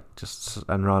Fagin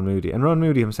and Ron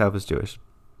Moody himself is Jewish.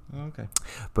 Okay.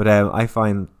 But I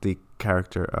find the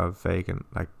character of Fagin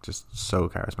just so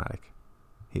charismatic.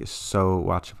 He is so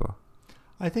watchable.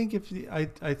 I think I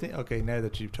think okay, now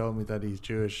that you've told me that he's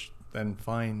Jewish, then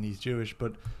fine, he's Jewish.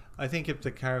 But I think if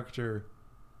the character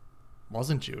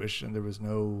wasn't Jewish and there was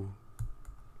no,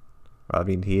 well, I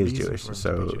mean, he is Jewish,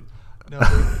 so no,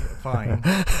 fine.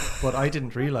 But I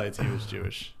didn't realize he was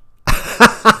Jewish.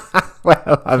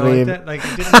 Well, I mean, it didn't make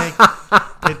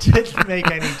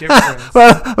any difference.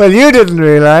 well, you didn't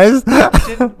realize.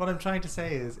 What I'm trying to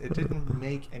say is, it didn't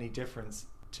make any difference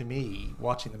to me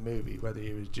watching the movie whether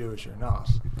he was Jewish or not.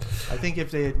 I think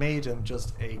if they had made him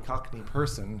just a Cockney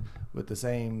person with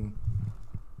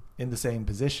in the same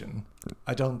position,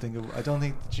 I don't think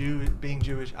being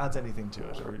Jewish adds anything to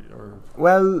it. Or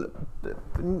well,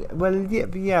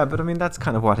 yeah, but I mean, that's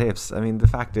kind of what ifs. I mean, the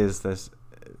fact is that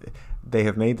they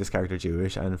have made this character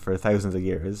Jewish, and for thousands of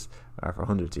years, or for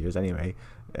hundreds of years anyway,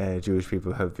 Jewish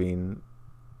people have been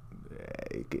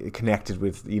connected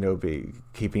with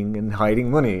keeping and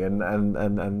hiding money,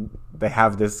 and they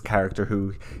have this character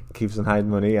who keeps and hiding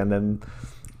money, and then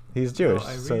he's Jewish.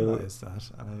 I realise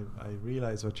that, and I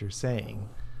realise what you're saying.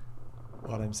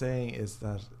 What I'm saying is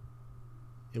that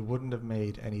it wouldn't have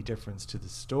made any difference to the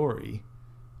story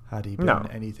had he been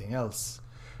anything else.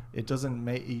 It doesn't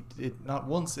make it. Not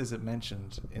once is it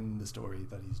mentioned in the story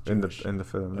that he's Jewish. In the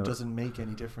film. It doesn't make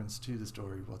any difference to the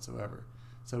story whatsoever.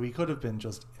 So he could have been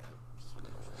just.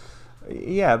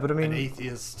 Yeah, but I mean, an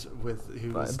atheist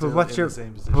who was still in the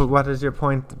same position. But what is your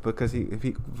point? Because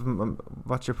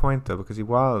what's your point though? Because he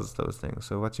was those things.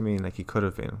 So what do you mean? Like, he could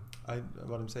have been.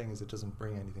 What I'm saying is, it doesn't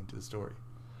bring anything to the story.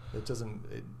 It doesn't.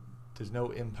 There's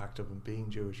no impact of him being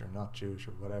Jewish or not Jewish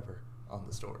or whatever on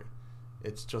the story.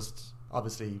 It's just,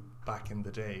 obviously, back in the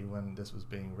day when this was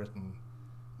being written,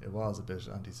 it was a bit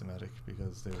anti-Semitic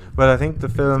because they were. Well, I think the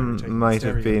film might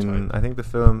have been. I think the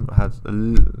film had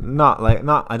not.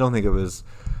 I don't think it was.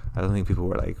 I don't think people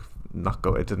were like not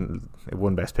go. It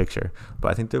won Best Picture, but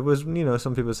I think there was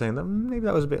some people saying that maybe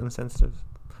that was a bit insensitive.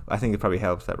 I think it probably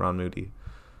helped that Ron Moody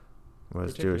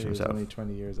was Jewish himself. It was only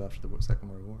 20 years after the Second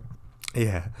World War.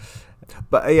 Yeah,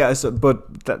 but yeah. So,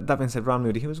 but that being said, Ron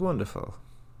Moody, he was wonderful.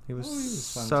 He was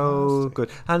so good,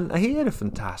 and he had a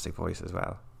fantastic voice as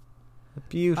well. A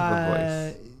beautiful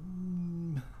voice.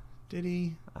 Did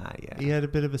he? Yeah. He had a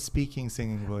bit of a singing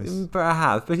voice.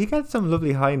 Perhaps, but he got some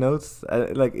lovely high notes.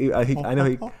 I know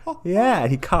he. Yeah,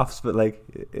 he coughs, but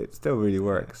it still really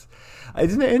works.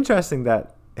 Isn't it interesting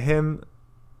that him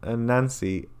and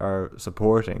Nancy are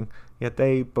supporting, yet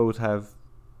they both have.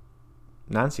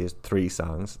 Nancy has 3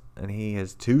 songs, and he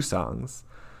has 2 songs.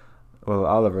 Well,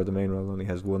 Oliver, the main role, only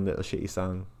has one little shitty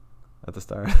song at the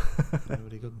start.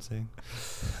 Nobody couldn't sing.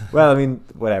 Well, I mean,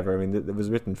 whatever. I mean, it was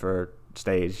written for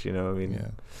stage, I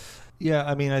mean. Yeah.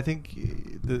 I mean, I think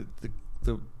the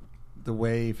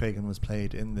way Fagin was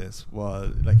played in this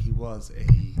was he was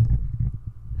a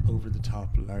over the top,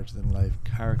 larger than life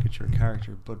caricature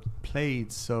character, but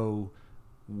played so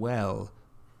well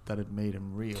that it made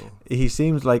him real. He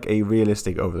seems like a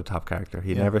realistic over-the-top character.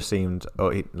 He never seemed...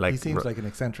 he seems like an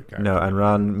eccentric character. No, and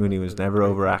Ron Moody was never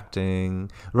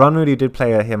overacting. Ron Moody did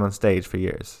play him on stage for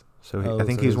years. So I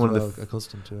think he's one of the...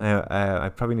 accustomed to it. I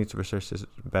probably need to research this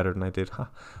better than I did.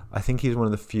 I think he's one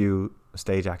of the few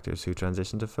stage actors who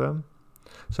transitioned to film.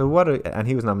 So and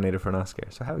he was nominated for an Oscar.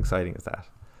 So how exciting is that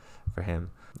for him?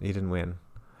 He didn't win.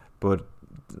 But...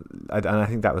 and I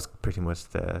think that was pretty much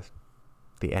the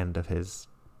end of his...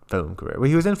 film career. Well,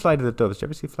 he was in Flight of the Doves. Did you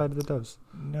ever see Flight of the Doves?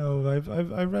 No,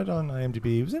 I read on IMDb.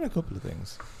 He was in a couple of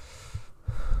things.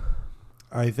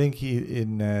 I think he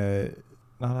in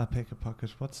not a Pick a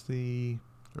Pocket. What's the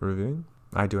reviewing?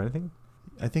 I Do Anything.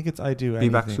 I think it's I Do Be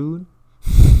Anything. Back Soon.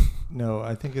 No,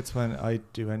 I think it's when I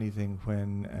Do Anything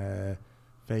when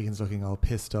Fagin's looking all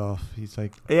pissed off. He's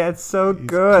like, yeah, it's so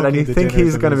good, and you think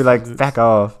he's going to be like, back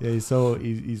off. Yeah,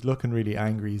 he's looking really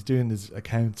angry. He's doing his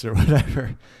accounts or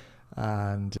whatever.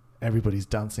 And everybody's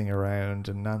dancing around,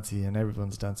 and Nancy and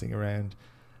everyone's dancing around,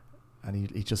 and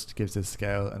he just gives this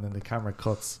scowl, and then the camera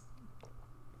cuts,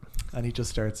 and he just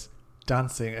starts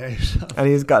dancing out. And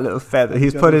he's got little feathers.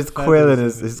 He's put his quill in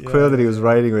his quill that he was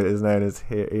writing with is now in his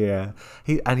hair. Yeah,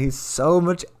 he's so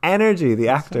much energy. The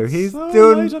actor, he's so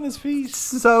doing light on his feet.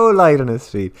 So light on his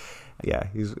feet. Yeah,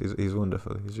 he's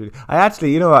wonderful. He's really. I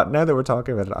actually, you know what? Now that we're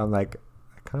talking about it, I'm like,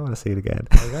 I kind of want to see it again.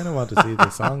 I kind of want to see the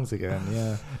songs again.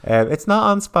 Yeah. It's not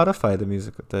on Spotify, the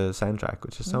soundtrack,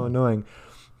 which is so annoying.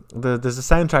 there's a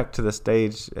soundtrack to the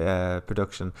stage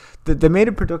production. They made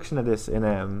a production of this in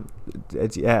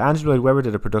Andrew Lloyd Webber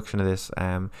did a production of this,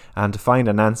 and To Find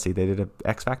a Nancy, they did a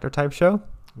X Factor type show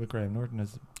with Graham Norton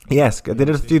as yes, they did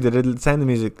a few. They did Sound of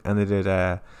Music, and they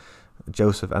did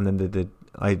Joseph, and then they did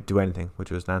I'd Do Anything,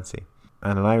 which was Nancy,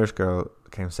 and An Irish Girl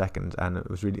came second, and it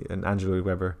was really, and Andrew Lloyd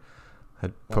Webber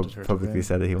had publicly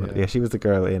said that he wanted. Yeah, she was the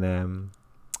girl in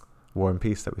War and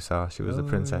Peace that we saw. She was the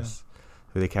princess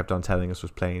who they kept on telling us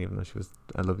was playing, even though she was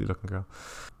a lovely looking girl.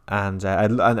 And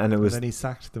and it was. And then he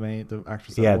sacked the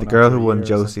actress. Yeah, the girl who won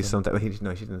Josie something.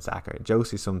 No, she didn't sack her.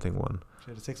 Josie something won.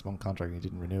 She had a 6-month contract and he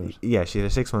didn't renew it. Yeah, she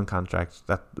had a 6-month contract.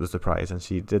 That was the prize, and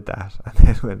she did that.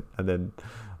 And then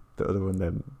the other one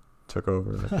then took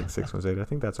over. I think 6 months later. I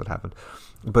think that's what happened.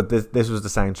 But this was the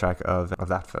soundtrack of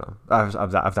that film,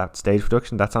 of that stage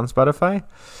production. That's on Spotify.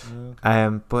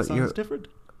 Okay. But the song's different.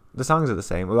 The songs are the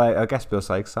same. Well, I guess Bill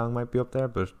Sykes' song might be up there,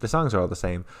 but the songs are all the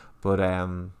same. But they're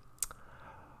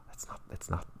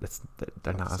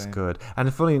not as good.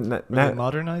 And funny now, they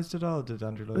modernized it all. Did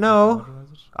Andrew Lloyd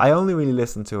modernize it? I only really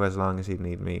listened to As Long as He'd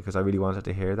Need Me because I really wanted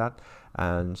to hear that,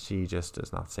 and she just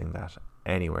does not sing that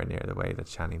anywhere near the way that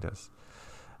Channing does.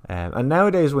 And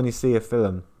nowadays, when you see a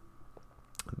film,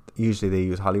 usually they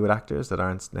use Hollywood actors that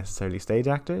aren't necessarily stage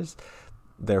actors.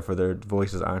 Therefore, their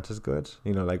voices aren't as good.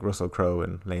 You know, like Russell Crowe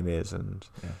and Les Mis and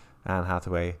Anne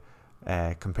Hathaway,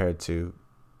 compared to,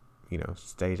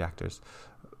 stage actors.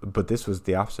 But this was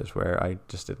the opposite, where I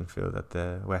just didn't feel that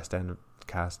the West End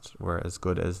cast were as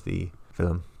good as the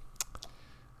film.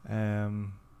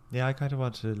 I kind of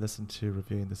want to listen to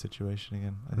Reviewing the Situation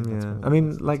again. I think I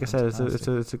mean, like I said,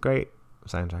 it's a great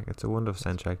soundtrack. It's a wonderful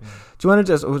soundtrack. Do you want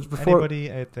to just before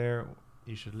anybody out there,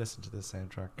 you should listen to this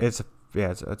soundtrack. It's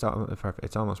perfect.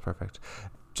 It's almost perfect.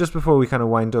 Just before we kind of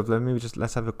wind up,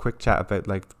 let's have a quick chat about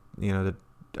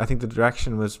I think the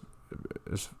direction was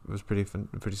pretty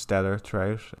stellar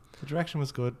throughout. The direction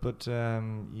was good, but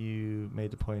you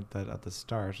made the point that at the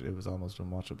start it was almost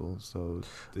unwatchable. So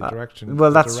the direction,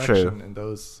 that's direction true. In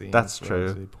those scenes, that's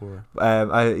true. Poor.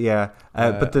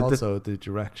 But the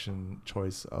direction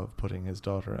choice of putting his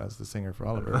daughter as the singer for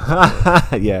Oliver.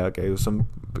 There was some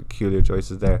peculiar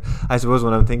choices there. I suppose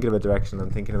when I'm thinking about direction,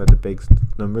 I'm thinking about the big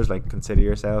numbers like Consider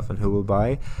Yourself and Who Will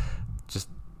Buy. Just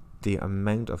the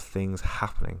amount of things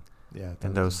happening.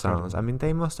 In those songs, I mean,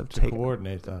 they must have taken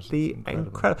coordinate that. The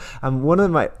incredible. And what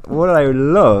I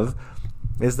love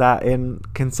is that in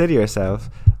Consider Yourself,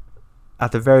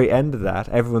 at the very end of that,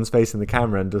 everyone's facing the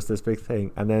camera and does this big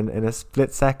thing, and then in a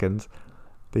split second,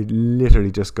 they literally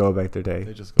just go about their day.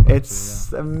 They just go back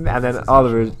and then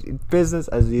Oliver's business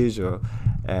as usual,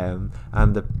 and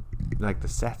the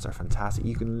sets are fantastic.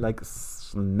 You can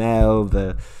smell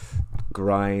the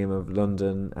grime of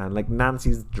London, and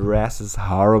Nancy's dress is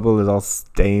horrible. There's all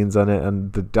stains on it,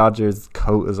 and the Dodger's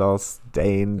coat is all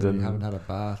stained. And you haven't had a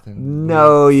bath.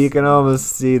 You can almost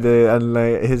see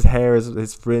his hair is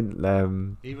his print.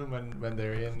 Even when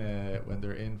they're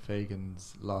in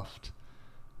Fagin's loft,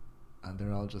 and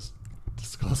they're all just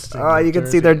disgusting. Oh, you can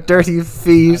see their dirty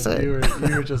feet. You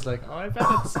were just like, I bet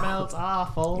it smells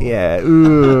awful. Yeah,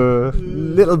 ooh.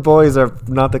 Little boys are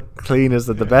not the cleanest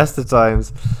at the best of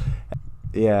times.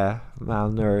 Yeah,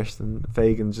 malnourished, and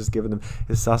Fagin just giving them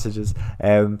his sausages.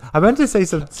 I meant to say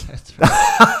something.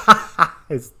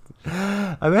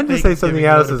 I meant to say something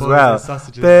else as well.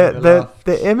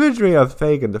 The imagery of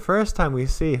Fagin. The first time we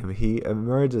see him, he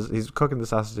emerges. He's cooking the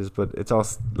sausages, but it's all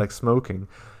smoking.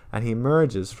 And he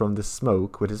emerges from the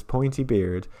smoke with his pointy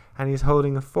beard, and he's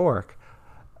holding a fork.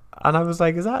 And I was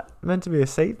like, is that meant to be a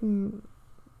Satan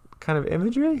kind of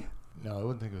imagery? No, I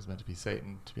wouldn't think it was meant to be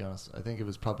Satan, to be honest. I think it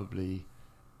was probably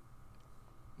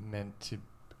meant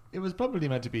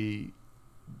to be,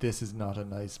 this is not a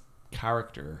nice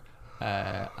character,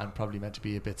 and probably meant to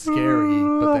be a bit scary,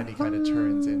 but then he kind of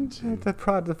turns into... The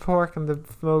pork and the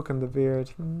smoke and the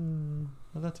beard.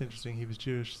 Well, that's interesting. He was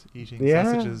Jewish, eating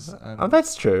sausages. And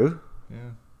that's true. Yeah.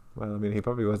 Well, I mean, he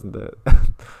probably wasn't the...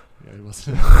 Yeah, he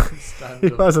wasn't a stand-up. He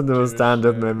wasn't the most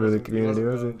stand-up member of the community,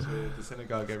 was he? To the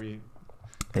synagogue every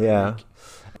week.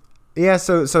 Yeah,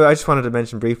 so I just wanted to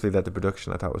mention briefly that the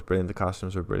production I thought was brilliant. The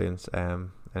costumes were brilliant,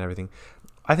 and everything.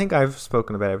 I think I've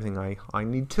spoken about everything I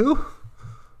need to.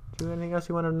 Do you have anything else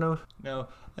you wanted to note? No,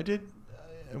 I did.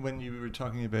 When you were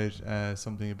talking about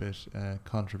something a bit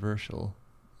controversial,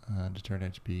 and it turned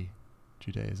out to be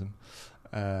Judaism,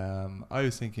 I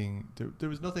was thinking there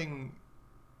was nothing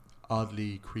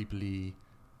oddly, creepily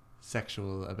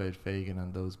sexual about Fagin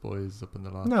and those boys up in the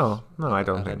loft. No, I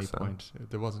don't at think any so. point.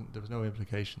 There was no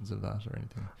implications of that or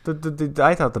anything.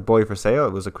 I thought The Boy for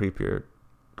Sale was a creepier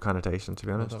connotation, to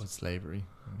be Well, honest. that was slavery.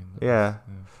 I mean, that Yeah.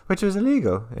 was, Which was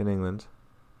illegal in England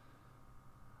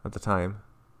at the time.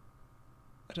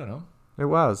 I don't know. It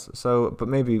was. So, but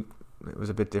maybe it was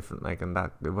a bit different, like, in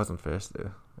that it wasn't first. It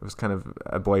was kind of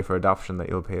a boy for adoption that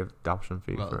you'll pay adoption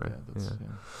fee Well, for. yeah, that's,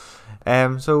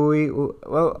 Yeah. So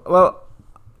well,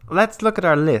 let's look at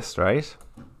our list, right?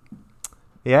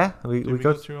 Yeah, we Did we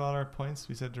go go through all our points?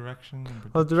 We said direction. And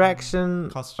well, production, direction.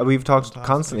 costume, We've talked fantastic.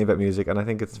 constantly about music, and I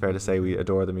think it's fair to say we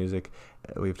adore the music.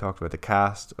 We've talked about the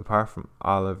cast, apart from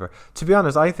Oliver. To be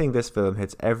honest, I think this film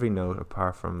hits every note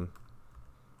apart from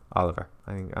Oliver.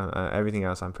 I think everything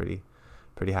else I'm pretty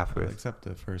happy Well, with. except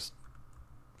the first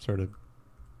sort of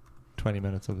 20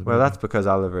 minutes of the Well, movie. that's because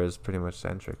Oliver is pretty much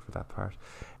centric for that part.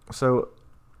 So,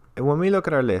 when we look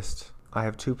at our list, I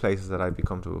have two places that I'd be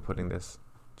comfortable putting this.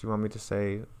 Do you want me to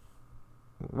say?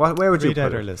 Where would you Read put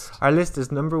out it? our list. Our list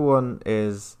is number 1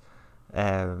 is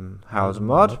Harold and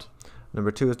Maude. Number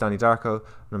 2 is Donnie Darko.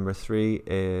 Number 3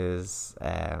 is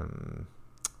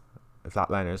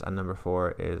Flatliners, and number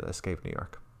 4 is Escape New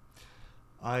York.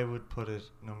 I would put it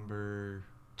number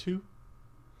 2.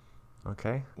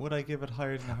 Okay. Would I give it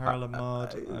higher than Harold and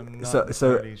Maude? I'm not So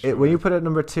entirely sure. when you put it at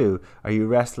number 2, are you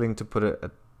wrestling to put it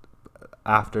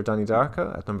after Donnie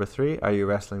Darko at number 3? Are you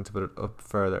wrestling to put it up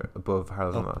further above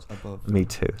Harold and Maude? above. Me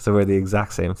too. So we're the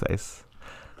exact same place.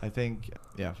 I think,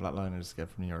 yeah, Flatliners,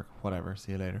 Escape from New York, whatever.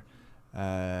 See you later.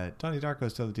 Donnie Darko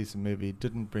is still a decent movie.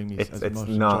 Didn't bring me as much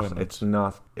enjoyment. It's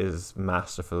not as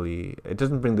masterfully. It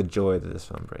doesn't bring the joy that this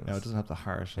film brings. No, it doesn't have the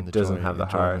heart. And It the doesn't joy, have the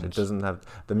heart. It enjoyment. doesn't have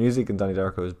the music in Donnie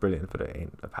Darko is brilliant, but it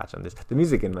ain't a patch on this. The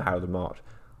music in Harold and Maude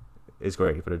is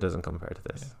great, but it doesn't compare to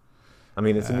this. Yeah. I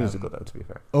mean, it's a musical though, to be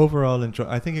fair. Overall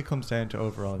I think it comes down to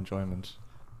overall enjoyment.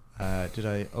 Did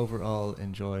I overall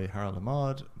enjoy Harold and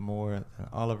Maude more than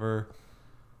Oliver?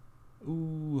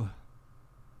 Ooh,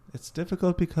 it's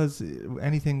difficult because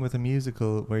anything with a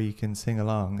musical where you can sing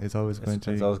along is always going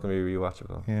to. It's always going to be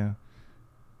rewatchable. Yeah.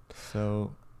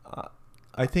 So,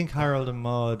 I think Harold and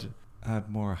Maude had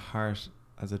more heart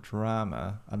as a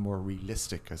drama and more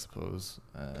realistic, I suppose.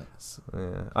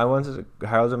 Yeah,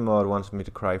 Harold and Maude wanted me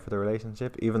to cry for the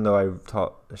relationship, even though I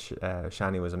thought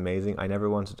Shani was amazing. I never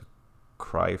wanted to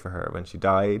cry for her when she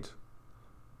died.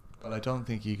 Well, I don't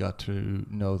think you got to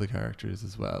know the characters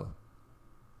as well.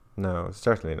 No,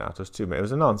 certainly not. It was too. It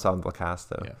was an ensemble cast,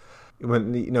 though. Yeah.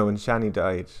 When Shani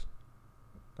died,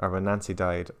 or when Nancy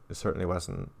died, it certainly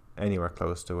wasn't anywhere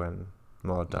close to when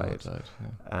Maude died.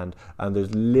 Yeah. And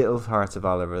there's little parts of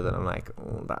Oliver that I'm like,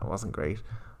 oh, that wasn't great.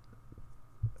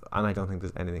 And I don't think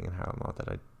there's anything in Harold and Maude that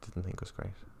I didn't think was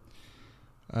great.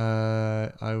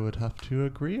 I would have to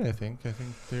agree. I think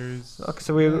there's. Okay,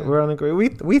 so we're on agree.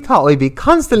 We thought we'd be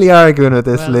constantly arguing with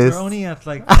this list. We're only at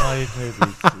like 5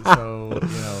 movies, so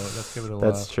let's give it a while.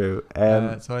 That's true.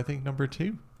 So I think number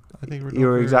 2. I think we're you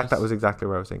were going exact. for That was exactly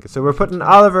what I was thinking. So we're putting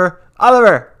Oliver,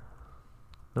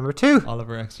 number 2.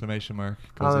 Oliver exclamation mark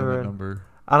goes Oliver. in at number.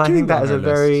 And I 2 think that on is our a list.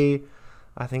 very.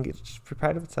 I think it should be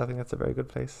proud of itself. I think that's a very good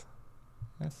place.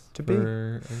 Yes, to be.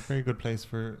 a very good place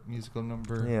for musical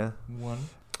number Yeah. 1.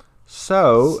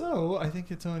 So I think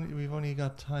we've only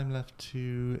got time left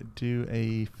to do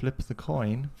a flip the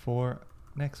coin for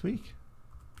next week.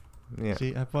 yeah.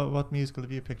 See, what musical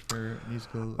have you picked for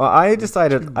musical? Well, I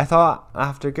decided. 2? I thought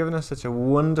after giving us such a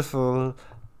wonderful,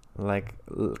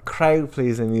 crowd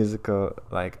pleasing musical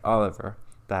like Oliver,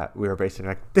 that we were basically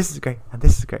like, this is great, and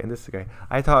this is great, and this is great.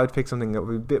 I thought I'd pick something that would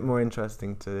be a bit more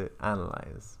interesting to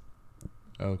analyze.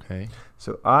 Okay.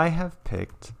 So I have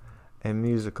picked a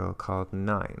musical called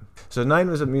Nine. So Nine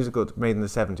was a musical made in the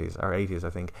 70s or 80s, I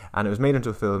think, and it was made into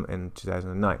a film in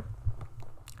 2009.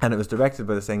 And it was directed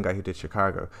by the same guy who did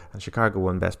Chicago, and Chicago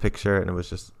won Best Picture, and it was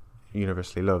just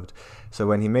universally loved. So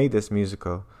when he made this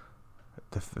musical,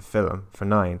 the film for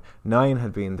Nine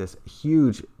had been this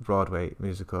huge Broadway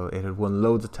musical. It had won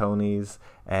loads of Tonys,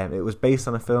 and it was based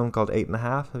on a film called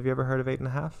 8½. Have you ever heard of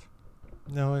 8½?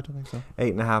 No, I don't think so.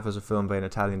 8½, was a film by an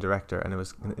Italian director, and it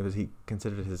was he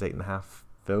considered it his 8½.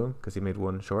 film because he made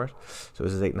one short, so it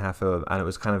was his 8½ film, and it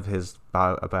was kind of his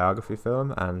a biography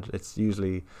film. And it's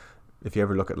usually, if you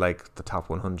ever look at like the top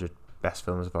 100 best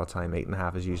films of all time,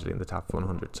 8½ is usually in the top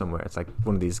 100 somewhere. It's like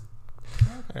one of these.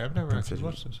 Okay, I've never actually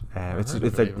watched it.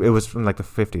 It's like it was from like the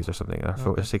 50s or something, or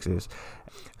Okay. 60s.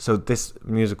 So this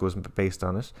musical was based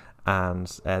on it, and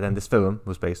then this film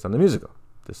was based on the musical.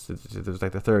 This was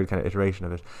like the third kind of iteration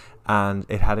of it, and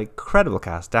it had an incredible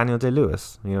cast. Daniel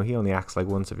Day-Lewis, he only acts like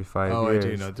once every 5 years. I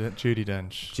do know. Judi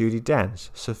Dench. Judi Dench,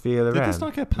 Sophia Loren, Did this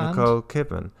not get panned? Nicole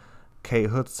Kidman,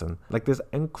 Kate Hudson. Like this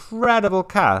incredible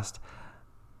cast.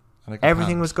 Like I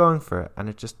Everything can't. was going for it, and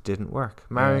it just didn't work.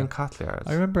 Marion Cotillard.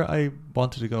 I remember I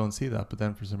wanted to go and see that, but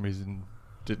then for some reason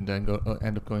didn't then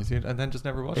end up going to see it, and then just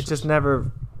never watched it. It just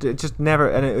never,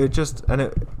 and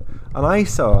I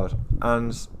saw it,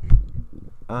 and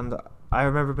I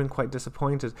remember being quite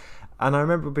disappointed, and I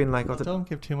remember being like, Well, don't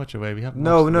give too much away. We haven't.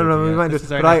 no, watched the movie we yet. might do, This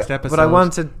is our but next episode. I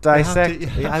want to dissect.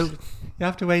 You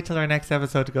have to wait till our next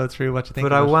episode to go through what you think.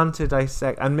 But I want to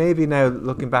dissect, and maybe now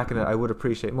looking back on it, I would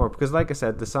appreciate more because, like I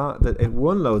said, the song that it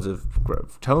won loads of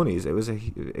Tonys. It was a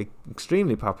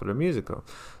extremely popular musical,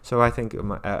 so I think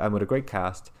and with a great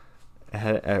cast,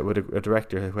 with a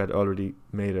director who had already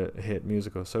made a hit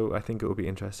musical. So I think it would be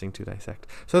interesting to dissect.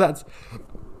 So that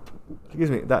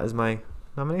is my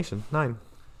nomination 9.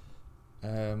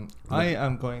 I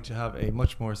am going to have a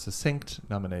much more succinct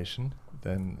nomination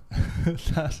than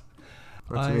that.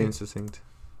 What do you mean succinct?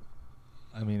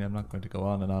 I mean, I'm not going to go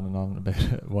on and on and on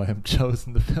about why I've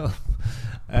chosen the film.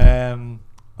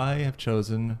 I have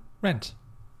chosen Rent.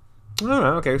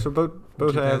 No, okay. So both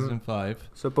 2005.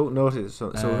 So both notice.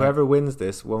 So whoever wins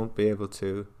this won't be able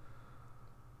to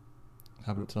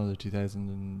have another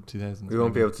 2000. We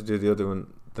won't be able to do the other one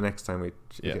the next time we.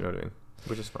 Yeah. You know what I mean?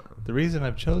 Which is fine. The reason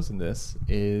I've chosen this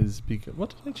is because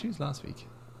what did I choose last week?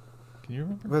 Can you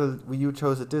remember? Well, you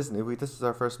chose a Disney. This is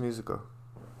our first musical.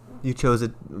 You chose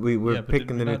it. We were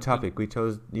picking the new topic. You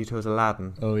chose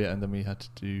Aladdin. Oh yeah, and then we had to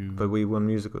do. But we won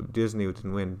musical. Disney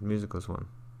didn't win. Musicals won.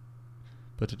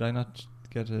 But did I not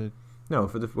get a? No,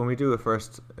 when we do a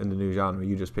first in the new genre,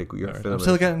 you just pick your film. I'm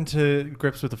still getting to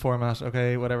grips with the format.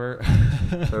 Okay, whatever.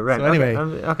 So Rent. So anyway,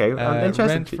 okay. I'm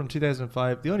interested. Rent from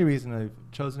 2005. The only reason I've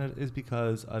chosen it is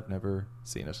because I've never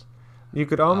seen it. You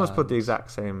could almost put the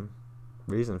exact same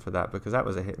reason for that because that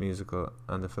was a hit musical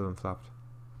and the film flopped.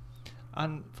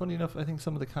 And funny enough, I think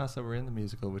some of the cast that were in the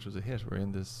musical, which was a hit, were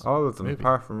in this. All of them, movie.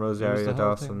 apart from Rosario the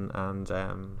whole Dawson and.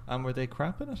 And were they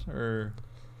crap in it, or?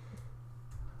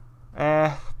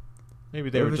 Maybe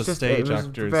they were just stage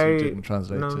actors who didn't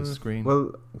translate to screen.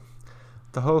 Well,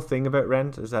 the whole thing about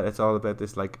Rent is that it's all about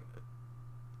this the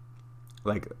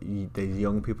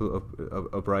young people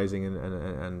uprising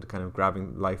and kind of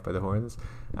grabbing life by the horns,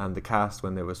 and the cast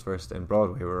when they was first in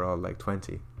Broadway were all like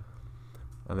 20,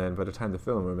 and then by the time the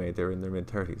film were made, they were in their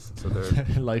mid-30s. So their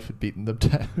life had beaten them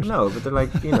down. No, but they're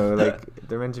like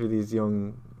they're meant to be these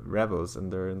young rebels,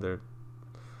 and they're in their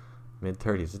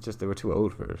mid-30s. It's just they were too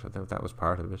old for it. I think that was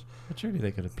part of it. But surely they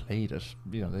could have played it.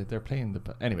 You know, they're playing the.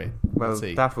 Anyway, well, let's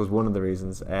see. That was one of the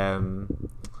reasons.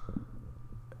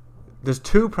 There's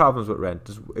two problems with Rent.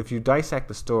 If you dissect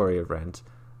the story of Rent,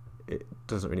 it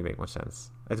doesn't really make much sense.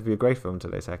 It'd be a great film to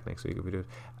dissect next week if we do it.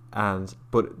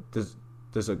 But there's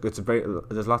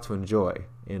a lot to enjoy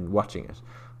in watching it.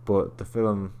 But the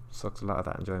film sucks a lot of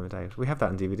that enjoyment out. We have that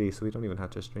on DVD, so we don't even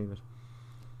have to stream it.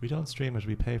 We don't stream it.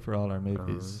 We pay for all our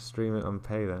movies. Stream it and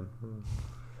pay then.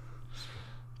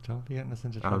 Don't be getting us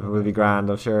into trouble. It will be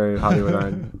grand, I'm sure. Hollywood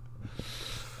aren't.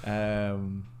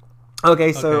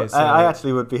 Okay, so I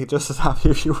actually would be just as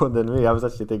happy if you won than me. I was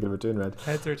actually thinking about doing Red.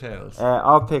 Heads or tails?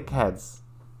 I'll pick heads.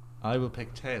 I will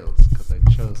pick tails because I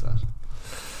chose that.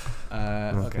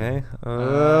 Okay.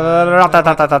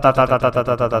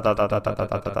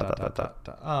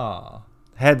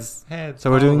 Heads. Heads. So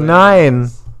we're doing 9.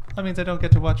 That means I don't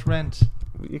get to watch Rent.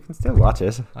 You can still watch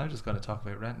it. I'm just going to talk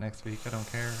about Rent next week. I don't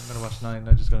care. I'm going to watch 9.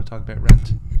 I'm just going to talk about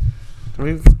Rent.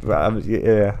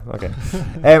 Yeah. Okay.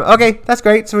 Okay, that's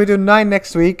great. So we do 9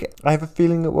 next week. I have a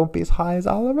feeling it won't be as high as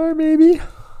Oliver. Maybe.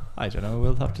 I don't know.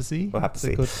 We'll have to see. We'll have to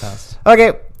see. It's a good cast.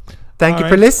 Okay. Thank you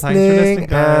for listening,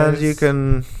 guys. and you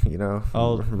can,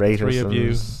 all rate three us of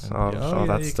you, and all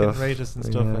that you stuff. can rate us and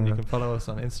stuff, and you can follow us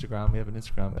on Instagram. We have an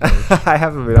Instagram page. I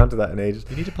haven't been onto that in ages.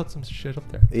 You need to put some shit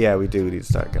up there. Yeah, we do. We need to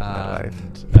start getting that live.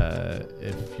 And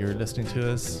if you're listening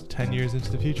to us 10 years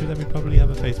into the future, then we probably have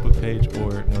a Facebook page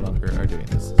or no longer are doing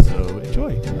this. So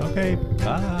enjoy. Okay,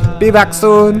 bye. Be back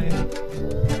soon.